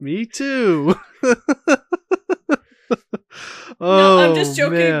locker. Me too. No, I'm just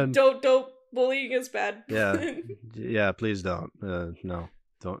joking. Man. Don't. Bullying is bad. Yeah. Please don't. No,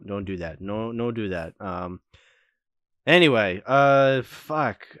 don't do that. No, do that. Anyway,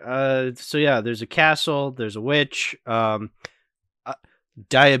 fuck. So yeah, there's a castle. There's a witch.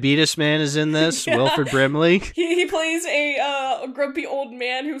 Diabetes Man is in this. Yeah. Wilford Brimley. He plays a grumpy old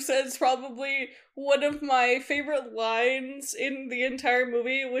man who says probably one of my favorite lines in the entire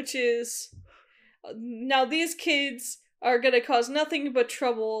movie, which is, "Now these kids are gonna cause nothing but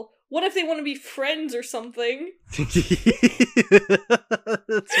trouble. What if they want to be friends or something?" That's right.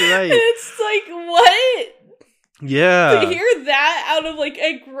 And it's like, what? Yeah. To hear that out of like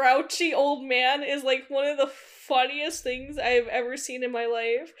a grouchy old man is like one of the funniest things I've ever seen in my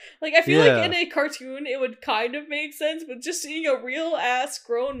life. Like, I feel like in a cartoon it would kind of make sense, but just seeing a real ass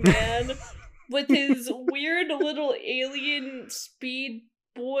grown man with his weird little alien speed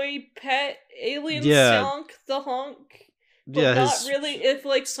boy pet alien Sonk the Honk. But not really if,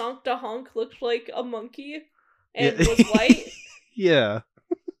 like, Sonk the Honk looked like a monkey and was white. Yeah.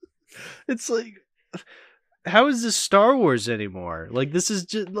 It's like, how is this Star Wars anymore? Like, this is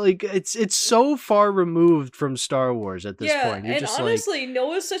just, like, it's so far removed from Star Wars at this point. You're and just honestly,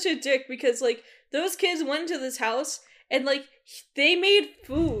 Noah's such a dick because, like, those kids went to this house and, like, they made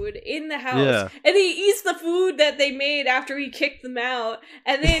food in the house. And he eats the food that they made after he kicked them out.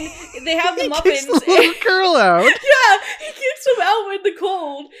 And then they have the muffins. Kicks the little girl out. Yeah, he kicks them out in the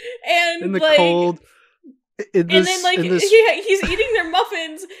cold. And, in the cold. And then, like, he's eating their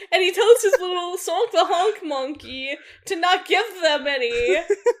muffins, and he tells his little Sonk the Honk monkey to not give them any.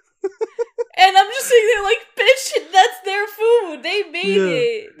 And I'm just sitting there like, bitch, that's their food. They made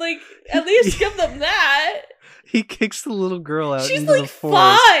it. Like, at least give them that. He kicks the little girl out She's into like the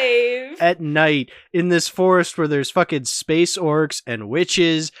forest 5 at night in this forest where there's fucking space orcs and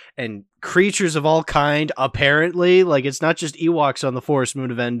witches and creatures of all kind. Apparently, like, it's not just Ewoks on the forest moon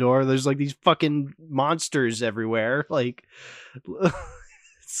of Endor. There's like these fucking monsters everywhere. Like,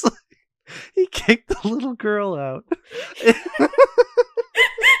 it's like he kicked the little girl out.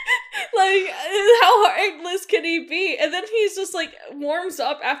 Like, how heartless can he be? And then he's just like warms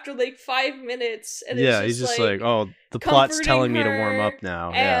up after like 5 minutes, and it's he's just like, oh, the plot's telling me to warm up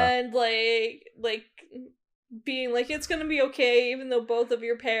now, and like being like, it's gonna be okay, even though both of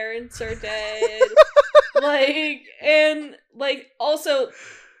your parents are dead. Like, and like also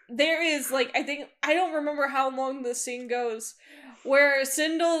there is like, I don't remember how long the scene goes, where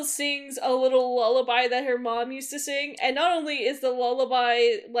Sindel sings a little lullaby that her mom used to sing, and not only is the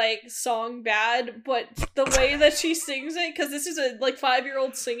lullaby, like, song bad, but the way that she sings it, because this is a, like,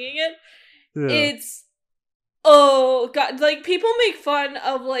 5-year-old singing it, it's, oh, God, like, people make fun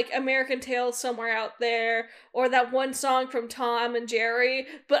of, like, American Tail Somewhere Out There, or that one song from Tom and Jerry,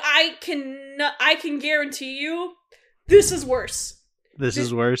 but I can guarantee you, this is worse. This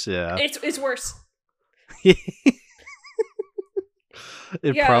is worse, yeah. It's worse.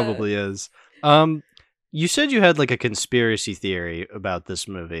 It probably is. You said you had like a conspiracy theory about this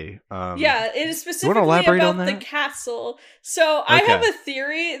movie. Yeah, it is specifically about the castle. So I have a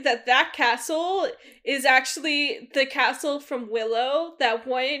theory that castle is actually the castle from Willow that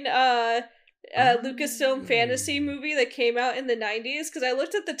one Lucasfilm fantasy movie that came out in the 90s, because I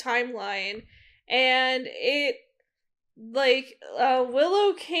looked at the timeline, and it, like,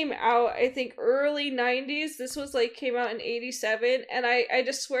 Willow came out, I think, early 90s. This was, like, came out in 87, and I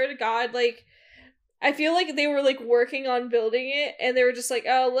just swear to God, like, I feel like they were, like, working on building it, and they were just like,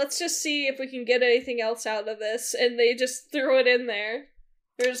 oh, let's just see if we can get anything else out of this, and they just threw it in there.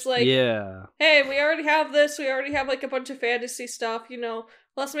 They're just like, Yeah. hey, we already have this, we already have, like, a bunch of fantasy stuff,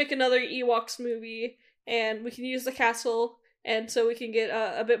 let's make another Ewoks movie, and we can use the castle, and so we can get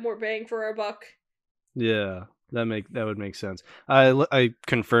a bit more bang for our buck. Yeah, that would make sense. I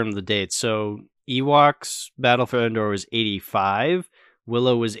confirmed the dates. So Ewoks Battle for Endor was 85.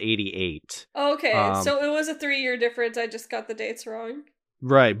 Willow was 88. Okay, so it was a 3-year difference. I just got the dates wrong.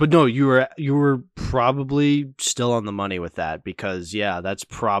 Right, but no, you were probably still on the money with that, because yeah, that's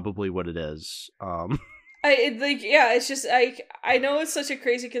probably what it is. It's just I know it's such a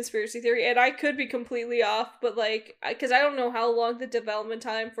crazy conspiracy theory, and I could be completely off, but like, because I don't know how long the development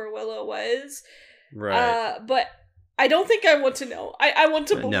time for Willow was, right? But I don't think I want to know. I want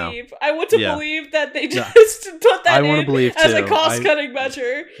to believe. No. I want to believe that they just put that in believe as too. a cost-cutting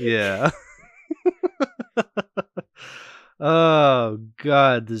measure. Yeah. Oh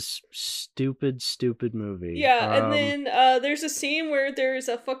God, this stupid movie. Yeah, and then there's a scene where there's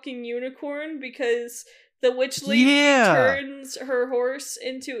a fucking unicorn because the witch lady turns her horse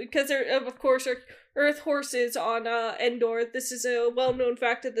into, because there of course are Earth horses on Endor. This is a well-known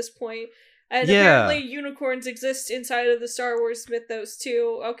fact at this point. And apparently unicorns exist inside of the Star Wars mythos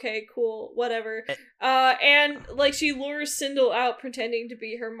too. Okay, cool, whatever. And like she lures Sindel out pretending to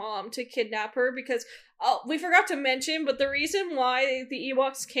be her mom to kidnap her because we forgot to mention, but the reason why the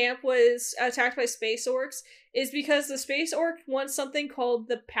Ewoks camp was attacked by space orcs is because the space orc wants something called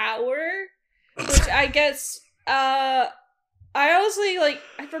the power, which I guess I honestly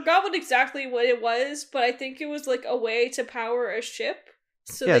I forgot exactly what it was, but I think it was like a way to power a ship.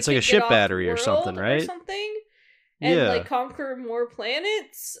 So yeah, it's like a ship battery or something, right? And like conquer more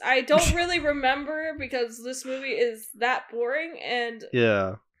planets. I don't really remember because this movie is that boring and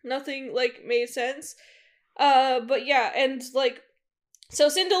nothing like made sense. But yeah, and like so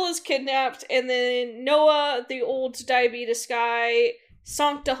Sindel is kidnapped, and then Noah, the old diabetes guy,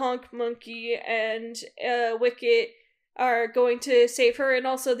 Sancta Honk Monkey, and Wicket are going to save her, and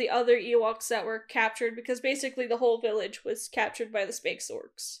also the other Ewoks that were captured, because basically the whole village was captured by the space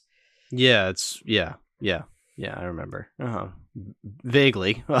orcs. Yeah, I remember.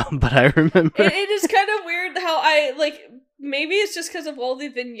 Vaguely, but I remember. It is kind of weird how maybe it's just because of all the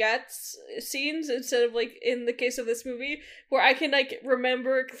vignettes scenes instead of like in the case of this movie where I can like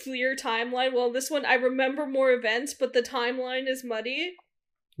remember a clear timeline. Well, this one I remember more events, but the timeline is muddy.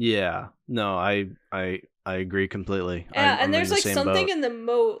 Yeah, no, I agree completely. Yeah, and there's like something in the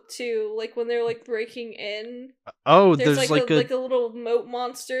moat too, like when they're like breaking in. Oh, there's like a little moat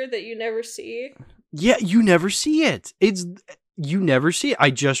monster that you never see. Yeah, you never see it. You never see it.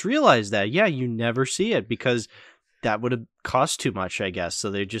 I just realized that. Yeah, you never see it because that would have cost too much, I guess. So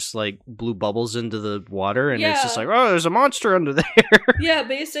they just like blew bubbles into the water, and it's just like, oh, there's a monster under there. Yeah,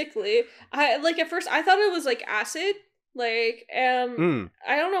 basically. At first I thought it was like acid. I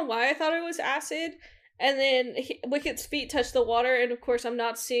don't know why I thought it was acid. And then Wicket's feet touch the water, and of course I'm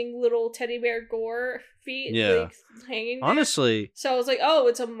not seeing little teddy bear gore feet hanging there. Honestly. So I was like, oh,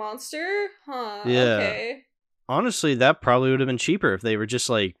 it's a monster? Huh, okay. Honestly, that probably would have been cheaper if they were just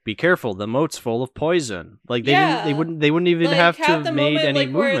like, be careful, the moat's full of poison. Like they wouldn't even have to have made any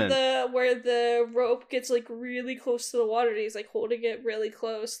movement. Where the rope gets like really close to the water, and he's like holding it really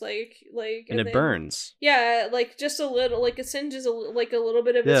close, and it burns. Yeah, like just a little, like it singes a little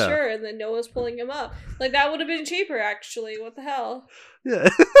bit of his shirt, and then Noah's pulling him up. Like that would have been cheaper, actually. What the hell? Yeah,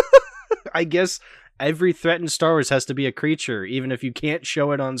 I guess every threat in Star Wars has to be a creature, even if you can't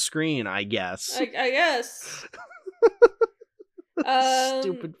show it on screen. I guess. I guess.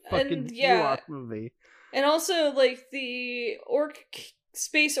 Stupid fucking Ewok movie. And also, like the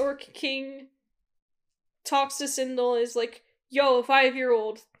space orc king talks to Sindel, is like, "Yo,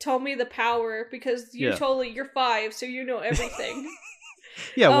 5-year-old, tell me the power because you're 5, so you know everything."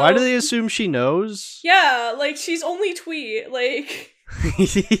 Yeah, why do they assume she knows? Yeah, like she's only tweet, like.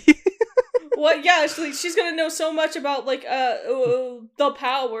 What? Yeah, she's gonna know so much about like the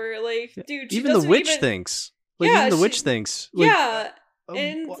power, like dude. Even the witch thinks. Like, even the witch thinks. Like,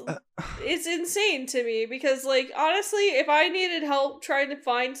 and it's insane to me because, like, honestly, if I needed help trying to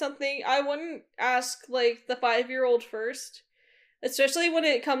find something, I wouldn't ask like the 5-year-old first, especially when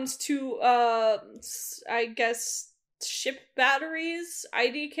it comes to I guess ship batteries,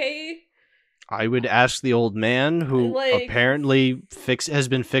 IDK. I would ask the old man who Like, apparently has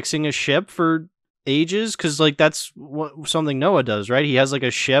been fixing a ship for ages, because like that's something Noah does, right? He has like a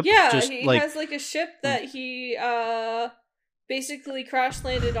ship, yeah, just he like has like a ship that he basically crash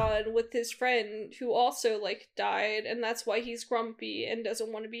landed on with his friend who also like died, and that's why he's grumpy and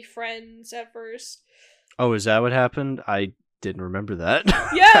doesn't want to be friends at first. oh, is that what happened? I didn't remember that.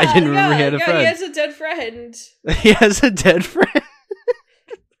 Yeah, I didn't remember he had a yeah, friend. he has a dead friend. He has a dead friend.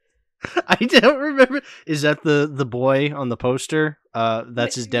 I don't remember. Is that the boy on the poster?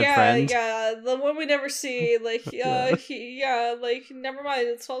 That's his dead friend. Yeah, the one we never see. Like, Yeah. like, never mind.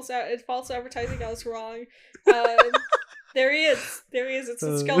 It's false. It's false advertising. I was wrong. There he is. There he is. It's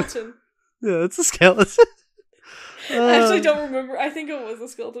a skeleton. Yeah, it's a skeleton. I actually don't remember. I think it was a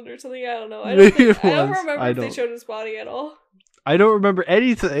skeleton or something. I don't know. I don't remember if they showed his body at all. I don't remember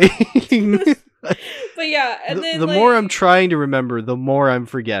anything. But yeah, and then the like, more I'm trying to remember, the more I'm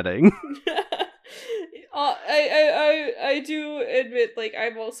forgetting. I do admit, like,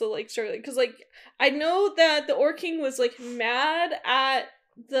 I'm also like struggling because like I know that the Orc King was like mad at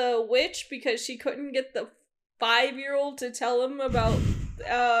the witch because she couldn't get the 5-year-old to tell him about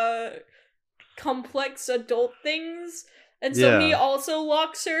complex adult things, and so he also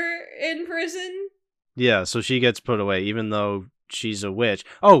locks her in prison. Yeah, so she gets put away even though she's a witch.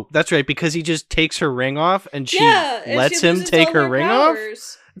 Oh, that's right, because he just takes her ring off and she lets him take her ring off.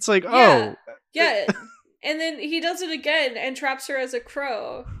 It's like, oh. Yeah. And then he does it again and traps her as a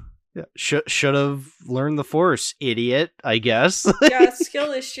crow. Yeah. Should have learned the Force, idiot, I guess. Yeah,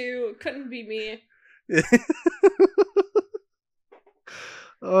 skill issue. Couldn't be me.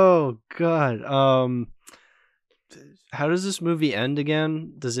 Oh, God. How does this movie end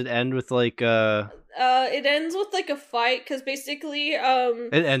again? Does it end with like it ends with like a fight because basically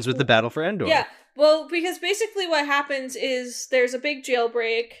it ends with the battle for Endor. Yeah, well, because basically what happens is there's a big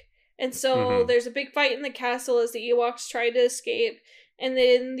jailbreak, and so there's a big fight in the castle as the Ewoks try to escape, and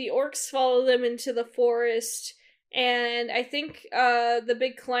then the orcs follow them into the forest, and I think the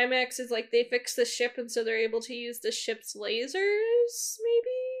big climax is like they fix the ship, and so they're able to use the ship's lasers, maybe?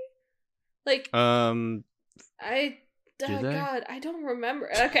 Like, God, I don't remember.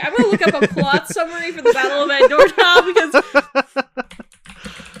 Okay, I'm gonna look up a plot summary for the Battle of Endor now because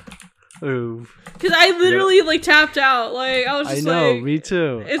I literally like tapped out. Like I was just like, me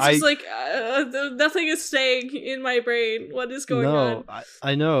too. It's just like nothing is staying in my brain. What is going on?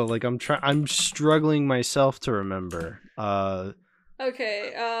 I know. Like I'm struggling myself to remember.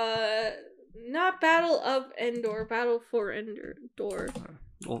 Okay. Not Battle of Endor. Battle for Endor.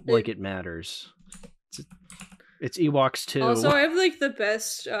 Well, like it matters. It's Ewoks 2. Also, I have like the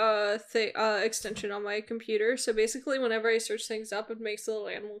best extension on my computer. So basically, whenever I search things up, it makes little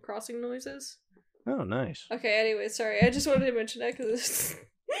Animal Crossing noises. Oh, nice. Okay. Anyway, sorry. I just wanted to mention that because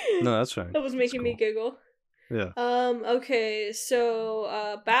no, that's fine. That was making me giggle. Yeah. Okay.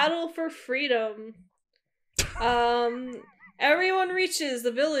 So, Battle for Freedom. Everyone reaches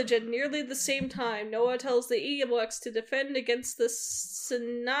the village at nearly the same time. Noah tells the Ewoks to defend against the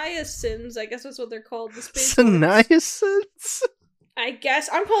Saniasins. I guess that's what they're called. The space Saniasins? I guess.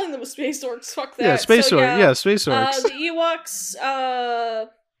 I'm calling them space orcs. Fuck that. Yeah, space orcs. Yeah, space orcs. The Ewoks,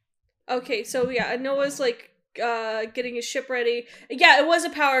 okay, so yeah, Noah's like, getting his ship ready. Yeah, it was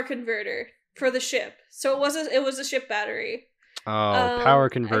a power converter for the ship. So it was a ship battery. Oh, power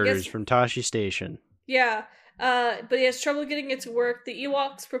converters from Tashi Station. Yeah. But he has trouble getting it to work. The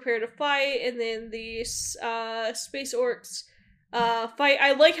Ewoks prepare to fight, and then the space orcs fight.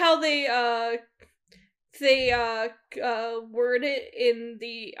 I like how they word it in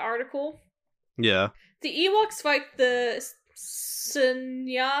the article. Yeah. The Ewoks fight the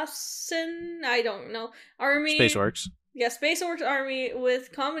Sanyasin, I don't know, army. Space orcs. Yeah, Space Orcs army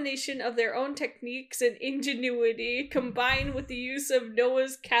with combination of their own techniques and ingenuity combined with the use of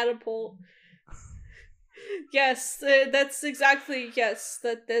Noah's catapult. Yes, that's exactly, that's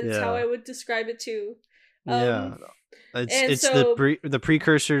how I would describe it too. It's the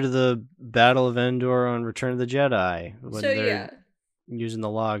precursor to the Battle of Endor on Return of the Jedi when they're using the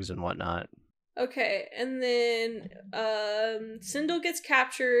logs and whatnot. Okay, and then Sindel gets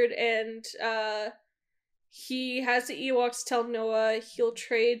captured, and he has the Ewoks tell Noah he'll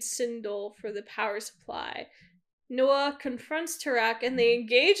trade Sindel for the power supply. Noah confronts Tarak and they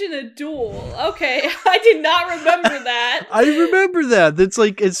engage in a duel. Okay, I did not remember that. I remember that. That's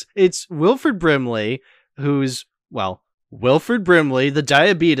like it's Wilford Brimley, who's Wilford Brimley, the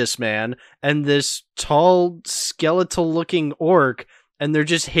diabetes man, and this tall, skeletal looking orc, and they're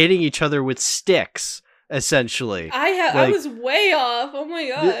just hitting each other with sticks, essentially. I was way off. Oh my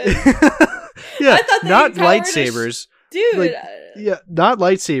god. Yeah, I thought not lightsabers. Dude. Like, yeah, not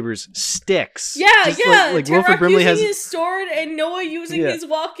lightsabers, sticks. Yeah, Just yeah. like Wilford Turok Brimley using has his sword and Noah using his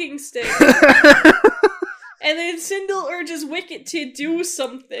walking stick. And then Sindel urges Wicket to do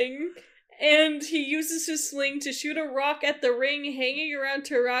something. And he uses his sling to shoot a rock at the ring hanging around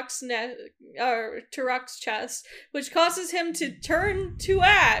Turok's chest, which causes him to turn to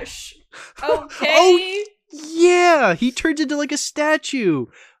ash. Okay. Oh, yeah, he turns into like a statue.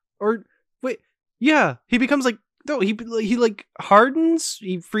 Or wait, yeah, he becomes like he like hardens,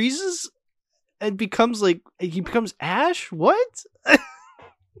 he freezes and becomes ash? What?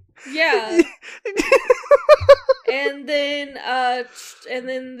 Yeah. And then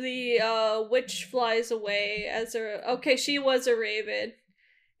the witch flies away as she was a raven.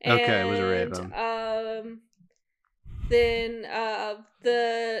 Okay, it was a raven. Then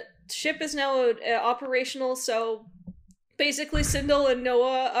the ship is now operational, so basically Sindel and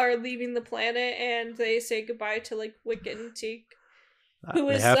Noah are leaving the planet, and they say goodbye to like Wicket and Teak. Who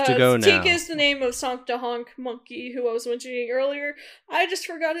is, they have to go now. Teak is the name of Sancta Honk Monkey, who I was mentioning earlier. I just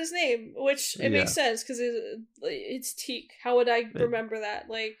forgot his name, which it makes sense because it's Teak. How would I remember that?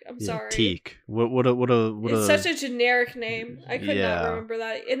 Like, I'm sorry. Teak. What It's such a generic name. I could not remember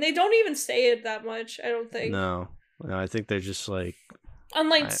that, and they don't even say it that much. I don't think. No, I think they're just like.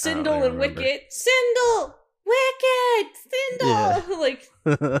 Unlike Sindel and Wicket, Sindel. Wicket! Sindel! Yeah. Like,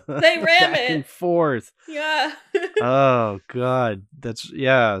 they ram back it. and forth. Yeah. Oh, God.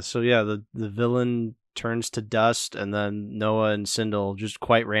 So, the villain turns to dust, and then Noah and Sindel just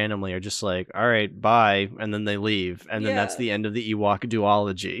quite randomly are just like, all right, bye, and then they leave. And then that's the end of the Ewok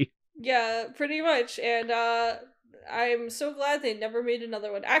duology. Yeah, pretty much. And I'm so glad they never made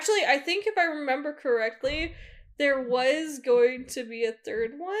another one. Actually, I think if I remember correctly, there was going to be a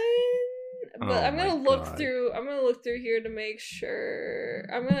third one. But I'm gonna look through. I'm gonna look through here to make sure.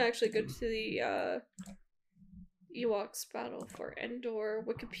 I'm gonna actually go to the Ewoks Battle for Endor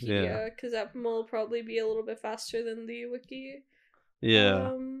Wikipedia because that will probably be a little bit faster than the wiki.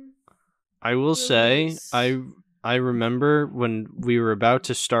 Yeah, I will say I remember when we were about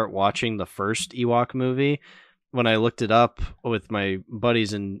to start watching the first Ewok movie. When I looked it up with my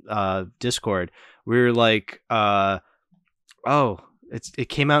buddies in Discord, we were like, It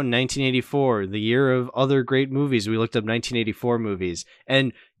came out in 1984, the year of other great movies. We looked up 1984 movies,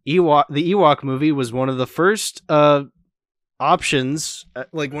 and the Ewok movie was one of the first options,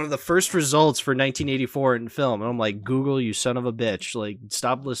 like one of the first results for 1984 in film. And I'm like, Google, you son of a bitch! Like,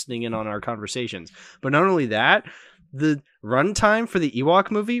 stop listening in on our conversations. But not only that, the runtime for the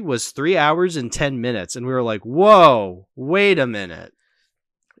Ewok movie was 3 hours and 10 minutes, and we were like, whoa, wait a minute.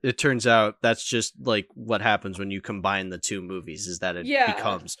 It turns out that's just like what happens when you combine the two movies, is that it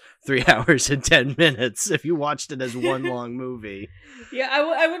becomes 3 hours and 10 minutes if you watched it as one long movie. Yeah,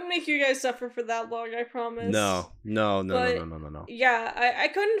 I wouldn't make you guys suffer for that long, I promise. No. Yeah, I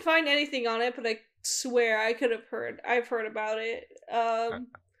couldn't find anything on it, but I swear I've heard about it.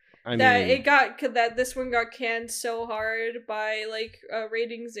 This one got canned so hard by like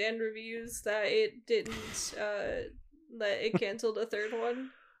ratings and reviews that it didn't that it canceled a third one.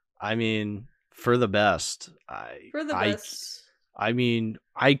 I mean, for the best. I mean,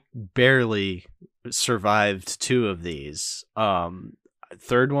 I barely survived 2 of these.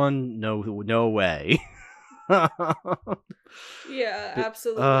 Third one, no way. Yeah,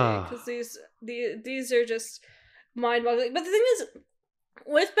 absolutely. Because these are just mind-boggling. But the thing is,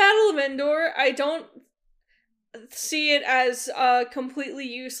 with Battle of Endor, I don't see it as completely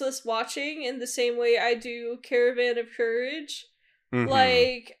useless watching in the same way I do Caravan of Courage. Mm-hmm.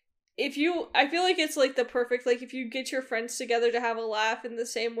 Like, I feel like it's like the perfect, like if you get your friends together to have a laugh in the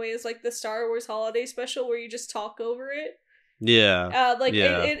same way as like the Star Wars holiday special where you just talk over it. Yeah.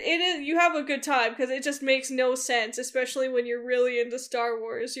 It is, you have a good time because it just makes no sense, especially when you're really into Star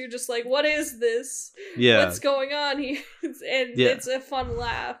Wars. You're just like, what is this? Yeah. What's going on here? And it's a fun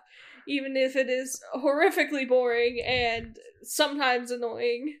laugh, even if it is horrifically boring and sometimes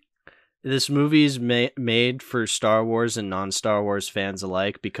annoying. This movie is made for Star Wars and non-Star Wars fans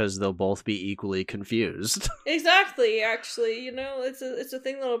alike because they'll both be equally confused. Exactly, actually. It's a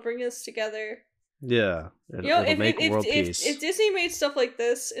thing that'll bring us together. Yeah. It'll make world peace. If Disney made stuff like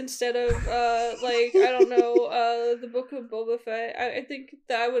this instead of, I don't know, the Book of Boba Fett, I think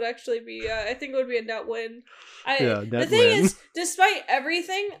that would actually be, I think it would be a net win. The thing is, despite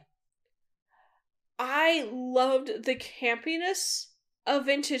everything, I loved the campiness of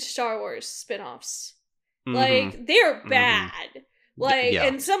vintage Star Wars spin-offs. Mm-hmm. Like, they're bad. Mm-hmm.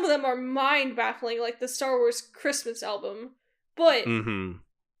 And some of them are mind-baffling, like the Star Wars Christmas album. But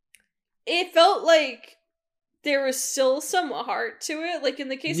it felt like there was still some heart to it. Like, in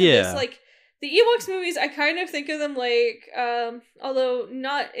the case of this, like, the Ewoks movies, I kind of think of them like, although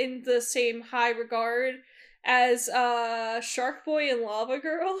not in the same high regard as Shark Boy and Lava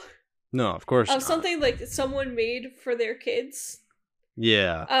Girl. No, of course Of not. something like someone made for their kids.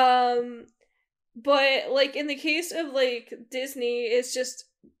 Yeah. Um, but like in the case of like Disney, it's just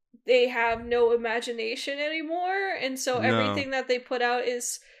they have no imagination anymore, and so No. everything that they put out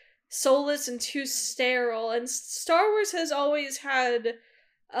is soulless and too sterile. And Star Wars has always had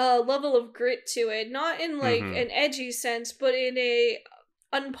a level of grit to it, not in like Mm-hmm. an edgy sense, but in a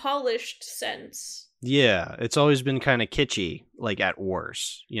unpolished sense. Yeah, it's always been kind of kitschy, like at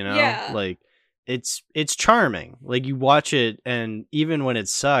worst, you know? Yeah. Like it's charming. Like you watch it and even when it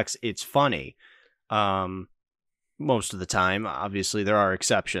sucks, it's funny. Um most of the time, obviously there are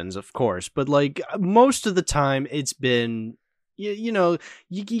exceptions, of course, but like most of the time it's been you know,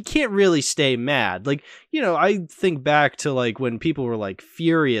 you can't really stay mad. Like, you know, I think back to like when people were like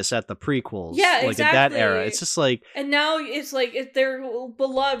furious at the prequels, Yeah, like at that era. exactly. It's just like, And now it's like they're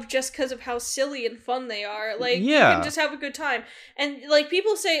beloved just because of how silly and fun they are. Like you can yeah, just have a good time. And like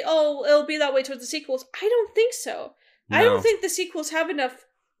people say, "Oh, it'll be that way towards the sequels." I don't think so. I don't no, think the sequels have enough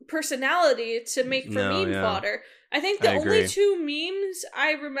personality to make for no, meme yeah, fodder. I think I the only agree. two memes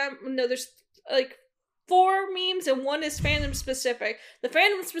I remember, no, there's like four memes and one is fandom specific. The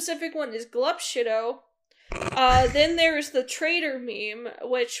fandom specific one is Glup Shido. Then there's the traitor meme,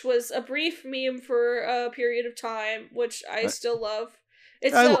 which was a brief meme for a period of time, which I still love.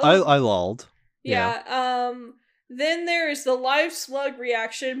 It's I lulled. Yeah. yeah. Then there's the live slug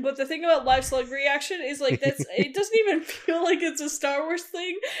reaction, but the thing about live slug reaction is like that's it doesn't even feel like it's a Star Wars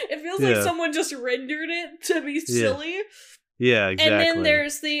thing. It feels like Yeah. someone just rendered it to be Yeah. silly. Yeah, exactly. And then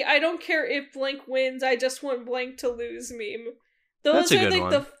there's the I don't care if blank wins, I just want blank to lose meme. That's Those a are good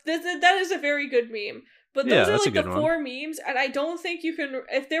like one. that is a very good meme. But Yeah, those are that's a like the good one. four memes, and I don't think you can.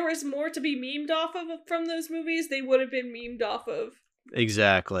 If there was more to be memed off of from those movies, they would have been memed off of.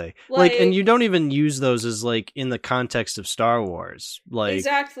 Exactly. Like, and you don't even use those as like in the context of Star Wars. Like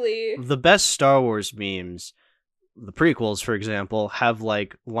exactly. the best Star Wars memes, the prequels, for example, have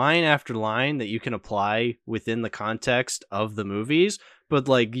like line after line that you can apply within the context of the movies, but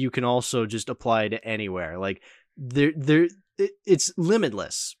like you can also just apply to anywhere. Like it's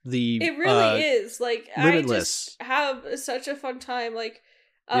limitless. It really is. Like I Limitless. just have such a fun time. Like,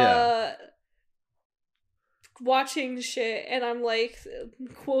 Yeah. watching shit and I'm like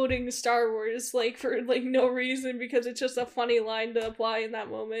quoting Star Wars like for like no reason because it's just a funny line to apply in that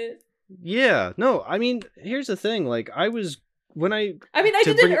moment. Yeah. No, I mean, here's the thing. Like, I was when I mean, I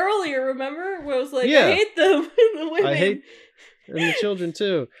to did bring it earlier, remember? Where I was like, Yeah. I hate them and the women. I hate and the children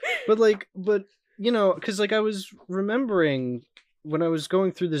too. But you know, because like I was remembering when I was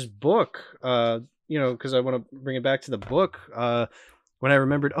going through this book, you know, because I want to bring it back to the book, when I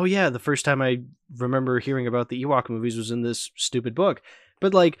remembered, oh yeah, the first time I remember hearing about the Ewok movies was in this stupid book.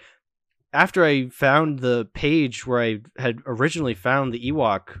 But like after I found the page where I had originally found the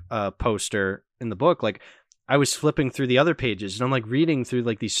Ewok poster in the book, like I was flipping through the other pages and I'm like reading through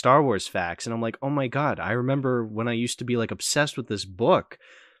like these Star Wars facts and I'm like, oh my God, I remember when I used to be like obsessed with this book.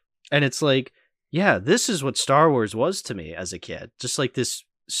 And it's like, yeah, this is what Star Wars was to me as a kid. Just like this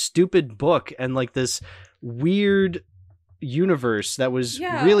stupid book and like this weird universe that was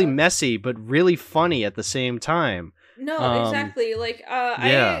really messy but really funny at the same time. No, exactly. Like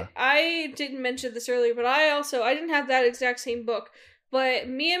yeah. I didn't mention this earlier, but I didn't have that exact same book. But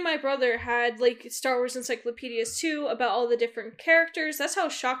me and my brother had like Star Wars encyclopedias too about all the different characters. That's how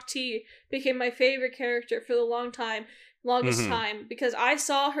Shakti became my favorite character for the longest time because I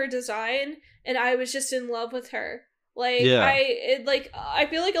saw her design and I was just in love with her. Like I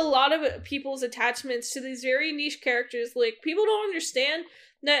feel like a lot of people's attachments to these very niche characters, like people don't understand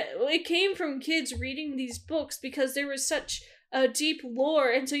that it came from kids reading these books because there was such a deep lore,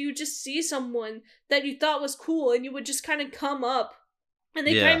 and so you just see someone that you thought was cool and you would just kind of come up and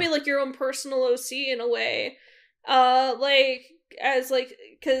they kind of made like your own personal OC in a way. Like as like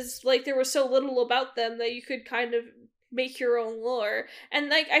because like there was so little about them that you could kind of make your own lore. And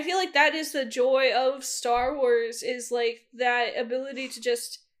like I feel like that is the joy of Star Wars, is like that ability to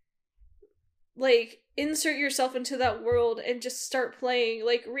just like insert yourself into that world and just start playing,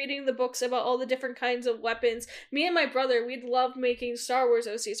 like reading the books about all the different kinds of weapons. Me and my brother, we'd love making Star Wars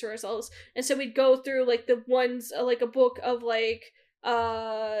OCs for ourselves, and so we'd go through like the ones like a book of like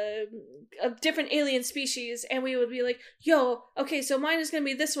of different alien species, and we would be like, yo, okay, so mine is gonna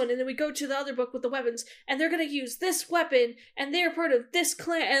be this one, and then we go to the other book with the weapons and they're gonna use this weapon and they're part of this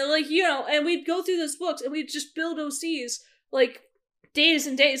clan, and like, you know, and we'd go through those books and we'd just build OCs like days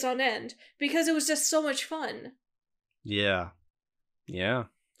and days on end because it was just so much fun. Yeah.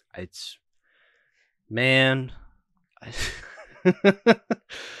 It's Man.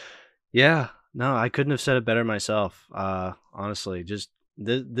 Yeah, no, I couldn't have said it better myself. Honestly, just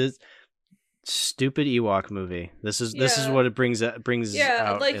this stupid Ewok movie. This is Yeah. what it brings Yeah,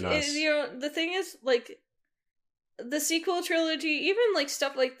 out like in us. the thing is like the sequel trilogy, even like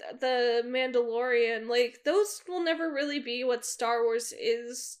stuff like the Mandalorian, like those will never really be what Star Wars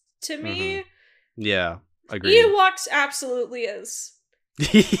is to Hmm. me. Yeah, agreed. Ewoks absolutely is.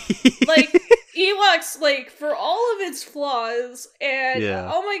 Like Ewoks, like for all of its flaws, and Yeah,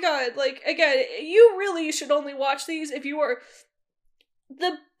 oh my god, like again, you really should only watch these if you are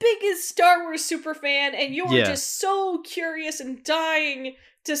the biggest Star Wars super fan and you are yeah, just so curious and dying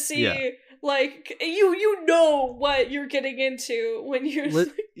to yeah. see like you know what you're getting into when you're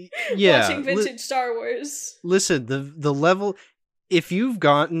Li- yeah. watching vintage Star Wars. Listen, the level. If you've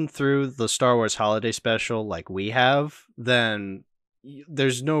gotten through the Star Wars Holiday Special like we have, then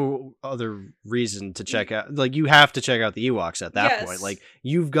there's no other reason to check out. Like, you have to check out the Ewoks at that point. Yes. Like,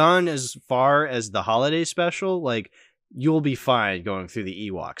 you've gone as far as the Holiday Special. Like, you'll be fine going through the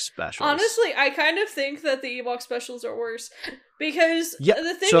Ewok specials. Honestly, I kind of think that the Ewok specials are worse because Yeah.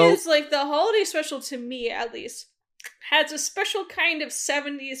 the thing So. is like the holiday special to me at least has a special kind of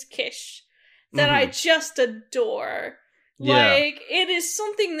 70s kish that I Mhm. just adore. Yeah. Like, it is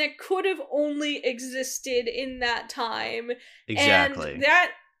something that could have only existed in that time. Exactly.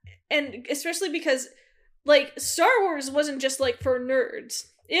 And especially because, like, Star Wars wasn't just, like, for nerds.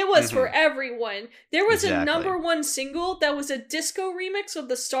 It was for Mhm. everyone. There was a Exactly. number one single that was a disco remix of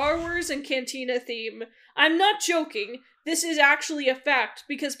the Star Wars and Cantina theme. I'm not joking. This is actually a fact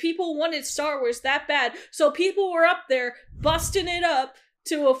because people wanted Star Wars that bad. So people were up there busting it up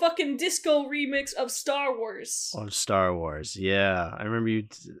to a fucking disco remix of Star Wars. Of Star Wars. Yeah. I remember you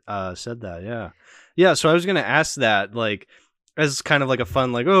said that. Yeah. Yeah. So I was going to ask that, like, as kind of like a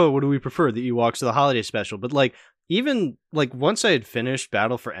fun, like, oh, what do we prefer, the Ewoks or the Holiday Special? But, like, even, like, once I had finished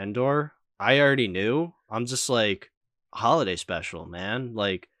Battle for Endor, I already knew. I'm just like, Holiday Special, man.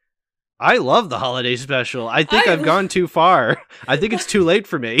 Like, I love the Holiday Special. I think I've gone too far. I think it's too late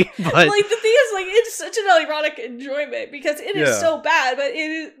for me. But like the thing is, like, it's such an ironic enjoyment because it is yeah. so bad, but it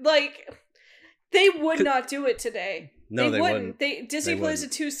is like they would not do it today. No, they wouldn't. Disney plays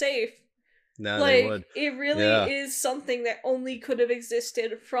it too safe. No, they Like would. it really Yeah. is something that only could have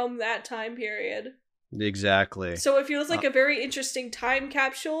existed from that time period. Exactly. So it feels like a very interesting time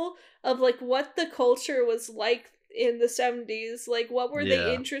capsule of like what the culture was like in the 70s. Like what were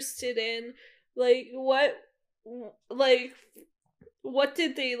they interested in? Like like what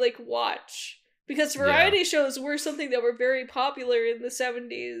did they like watch? Because variety shows were something that were very popular in the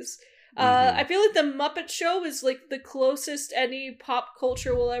 70s. I feel like the Muppet Show is like the closest any pop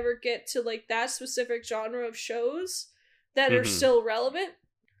culture will ever get to like that specific genre of shows that are still relevant.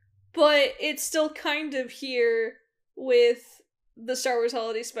 But it's still kind of here with the Star Wars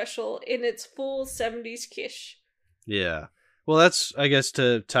Holiday Special in its full 70s kish. Yeah. Well, that's, I guess,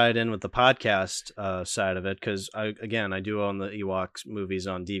 to tie it in with the podcast side of it, because I do own the Ewoks movies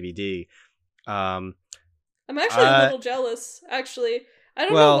on DVD. I'm actually a little jealous, actually. I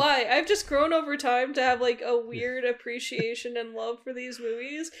don't know why. I've just grown over time to have like a weird appreciation and love for these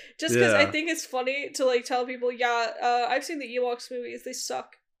movies. Just because I think it's funny to like tell people, I've seen the Ewoks movies. They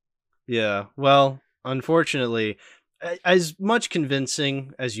suck. Yeah. Well, unfortunately, as much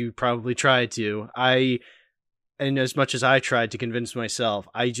convincing as you probably tried to, and as much as I tried to convince myself,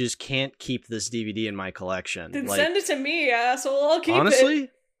 I just can't keep this DVD in my collection. Then like, send it to me, asshole. I'll keep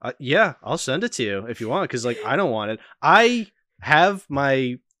honestly, it. Yeah, I'll send it to you if you want, because like I don't want it. I have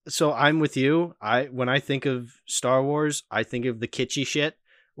my so I'm with you. When I think of Star Wars, I think of the kitschy shit,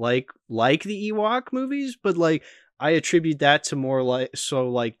 like the Ewok movies, but like I attribute that to more like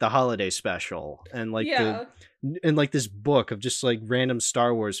the Holiday Special and like this book of just like random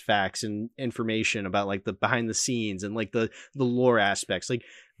Star Wars facts and information about like the behind the scenes and like the lore aspects. Like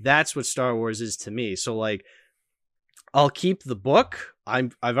that's what Star Wars is to me. So like I'll keep the book.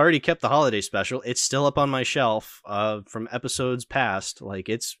 I've already kept the Holiday Special. It's still up on my shelf from episodes past. Like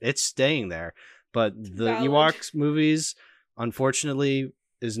it's staying there. But the Ewoks movies, unfortunately,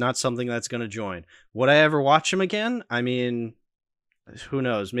 is not something that's going to join. Would I ever watch them again? I mean, who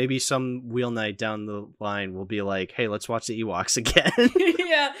knows? Maybe some wheel night down the line will be like, hey, let's watch the Ewoks again.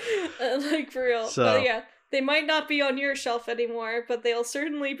 Yeah, like for real. So, but yeah, they might not be on your shelf anymore, but they'll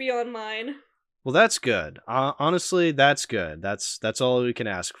certainly be on mine. Well, that's good. Honestly, that's good. That's all we can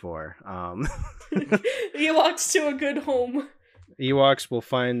ask for. Ewoks to a good home. Ewoks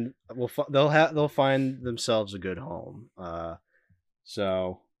they'll find themselves a good home.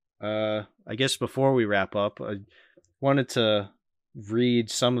 So I guess before we wrap up, I wanted to read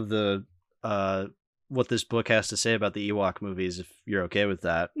some of the what this book has to say about the Ewok movies, if you're okay with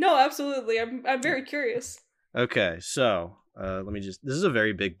that. No, absolutely. I'm very curious. Okay, so let me just. This is a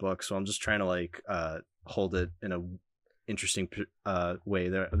very big book, so I'm just trying to like hold it in a interesting way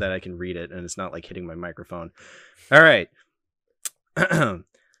that I can read it, and it's not like hitting my microphone. All right.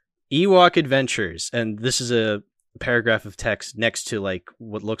 Ewok Adventures, and this is a paragraph of text next to like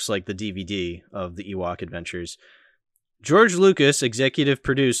what looks like the DVD of the Ewok Adventures. George Lucas executive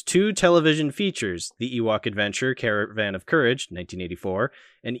produced 2 television features, The Ewok Adventure, Caravan of Courage, 1984,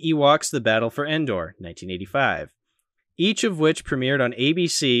 and Ewoks, The Battle for Endor, 1985, each of which premiered on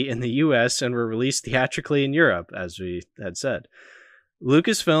ABC in the US and were released theatrically in Europe, as we had said.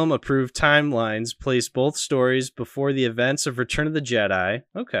 Lucasfilm approved timelines placed both stories before the events of Return of the Jedi.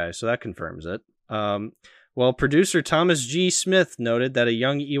 Okay, so that confirms it. While producer Thomas G. Smith noted that a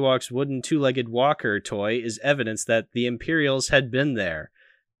young Ewok's wooden 2-legged walker toy is evidence that the Imperials had been there.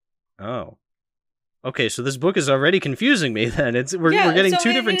 Oh. Okay, so this book is already confusing me then. We're getting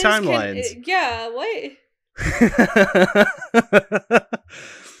 2 different timelines. What?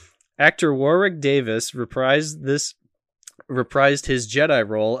 Actor Warwick Davis reprised his Jedi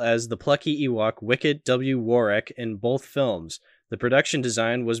role as the plucky Ewok Wicket W. Warwick in both films. The production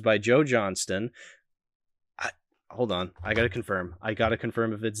design was by Joe Johnston. Hold on, I gotta confirm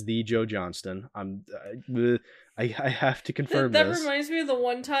if it's the Joe Johnston. I have to confirm that this. That reminds me of the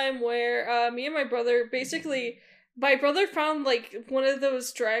one time where me and my brother my brother found like one of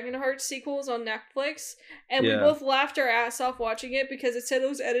those Dragonheart sequels on Netflix, and we both laughed our ass off watching it because it said it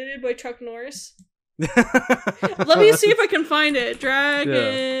was edited by Chuck Norris. Let me see if I can find it.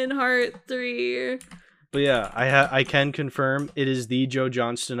 Dragonheart 3. But yeah, I can confirm it is the Joe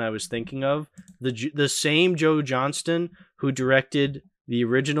Johnston I was thinking of. The same Joe Johnston who directed the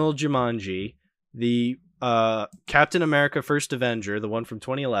original Jumanji, the Captain America First Avenger, the one from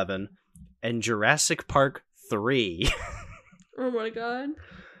 2011, and Jurassic Park 3. Oh my god.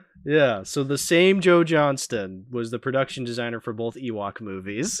 Yeah, so the same Joe Johnston was the production designer for both Ewok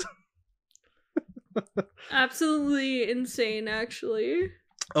movies. Absolutely insane, actually.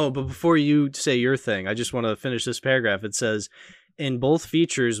 Oh, but before you say your thing, I just want to finish this paragraph. It says, in both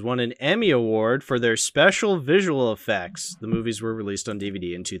features won an Emmy Award for their special visual effects. The movies were released on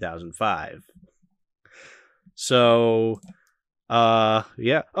DVD in 2005. So,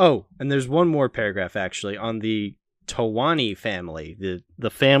 yeah. Oh, and there's one more paragraph, actually, on the Tawani family, the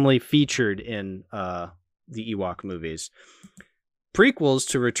family featured in the Ewok movies. Prequels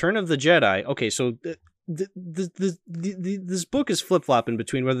to Return of the Jedi. Okay, so this book is flip-flopping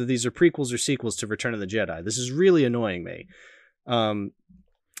between whether these are prequels or sequels to Return of the Jedi. This is really annoying me. The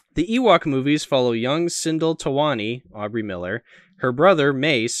Ewok movies follow young Sindel Tawani, Aubrey Miller, her brother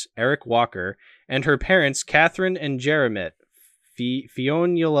Mace, Eric Walker, and her parents Catherine and Jeremit,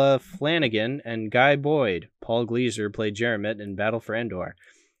 Fionnuala Flanagan, and Guy Boyd. Paul Gleaser played Jeremit in Battle for Endor.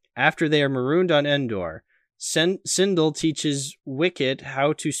 After they are marooned on Endor, Sindel teaches Wicket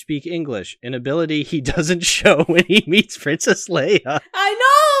how to speak English, an ability he doesn't show when he meets Princess Leia. I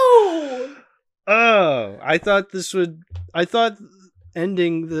know! Oh, I thought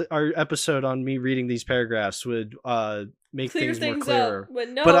ending our episode on me reading these paragraphs would make things more clearer. Up, but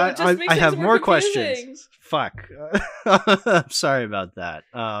no, but I have more confusing. questions. Fuck. I'm sorry about that.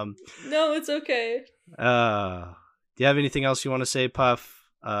 No, it's okay. Do you have anything else you want to say, Puff,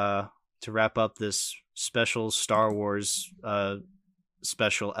 to wrap up this special Star Wars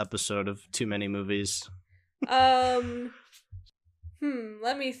special episode of Too Many Movies? Let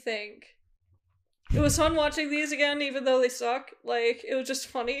me think. It was fun watching these again, even though they suck. Like, it was just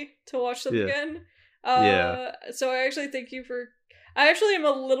funny to watch them again. So I actually thank you for... I actually am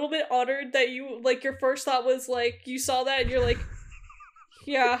a little bit honored that you, like, your first thought was, like, you saw that and you're like,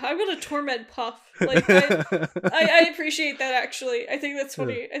 yeah, I'm gonna torment Puff. Like, I appreciate that, actually. I think that's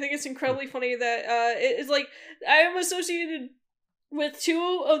funny. I think it's incredibly funny that, it's like, I am associated with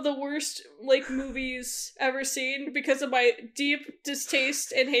 2 of the worst, like, movies ever seen because of my deep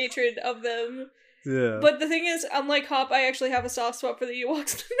distaste and hatred of them. Yeah. But the thing is, unlike Hop, I actually have a soft spot for the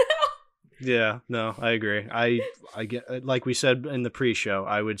Ewoks now. Yeah, no, I agree. I get, like we said in the pre-show,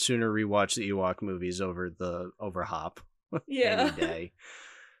 I would sooner rewatch the Ewok movies over Hop. Yeah. Any day.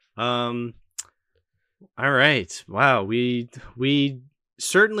 All right. Wow, we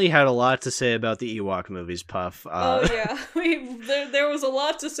certainly had a lot to say about the Ewok movies, Puff. Oh yeah, there was a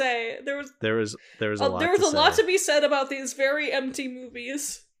lot to say. There was a lot to be said about these very empty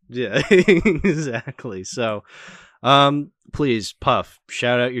movies. Yeah, exactly. So, please, Puff,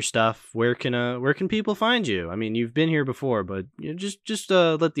 shout out your stuff. Where can people find you? I mean, you've been here before, but just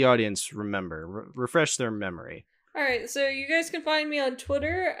let the audience remember, refresh their memory. All right, so you guys can find me on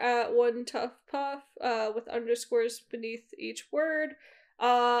Twitter at one tough puff with underscores beneath each word.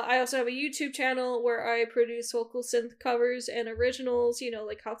 I also have a YouTube channel where I produce vocal synth covers and originals,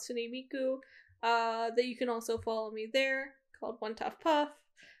 like Hatsune Miku. That you can also follow me there, called One Tough Puff.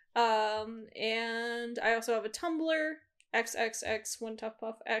 And I also have a Tumblr, xxx One Tough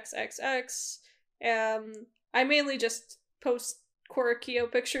Puff xxx. I mainly just post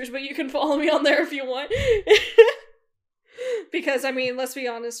Korokio pictures, but you can follow me on there if you want. Because, let's be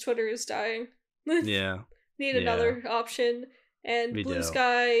honest, Twitter is dying. Yeah. Need another option. And We Blue do.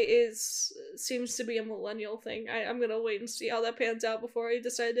 Sky seems to be a millennial thing. I'm gonna wait and see how that pans out before I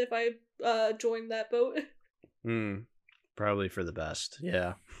decide if I join that boat. Probably for the best.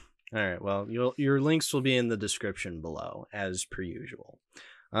 Yeah. All right. Well, your links will be in the description below, as per usual.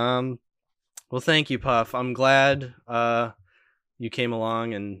 Well, thank you, Puff. I'm glad you came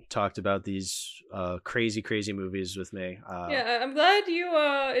along and talked about these crazy movies with me. Yeah, I'm glad you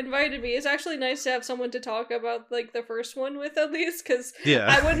invited me. It's actually nice to have someone to talk about like the first one with, at least, because yeah.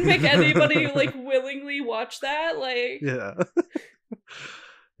 I wouldn't make anybody like willingly watch that. Like, yeah.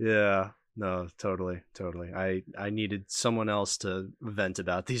 Yeah. No, totally. I needed someone else to vent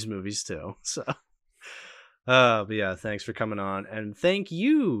about these movies too. So, but yeah, thanks for coming on, and thank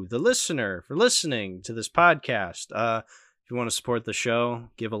you, the listener, for listening to this podcast. If you want to support the show,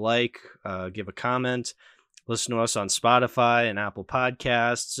 give a like, give a comment, listen to us on Spotify and Apple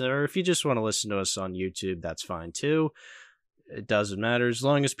Podcasts, or if you just want to listen to us on YouTube, that's fine too. It doesn't matter as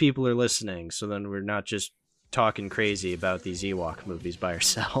long as people are listening. So then we're not just talking crazy about these Ewok movies by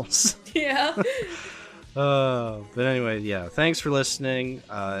ourselves. Yeah. But anyway, yeah, thanks for listening,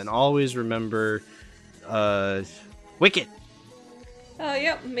 and always remember Wicket.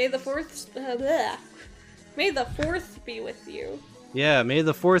 Yep, may the 4th May the 4th be with you. Yeah, may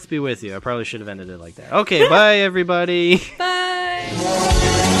the 4th be with you. I probably should have ended it like that. Okay, bye everybody. Bye.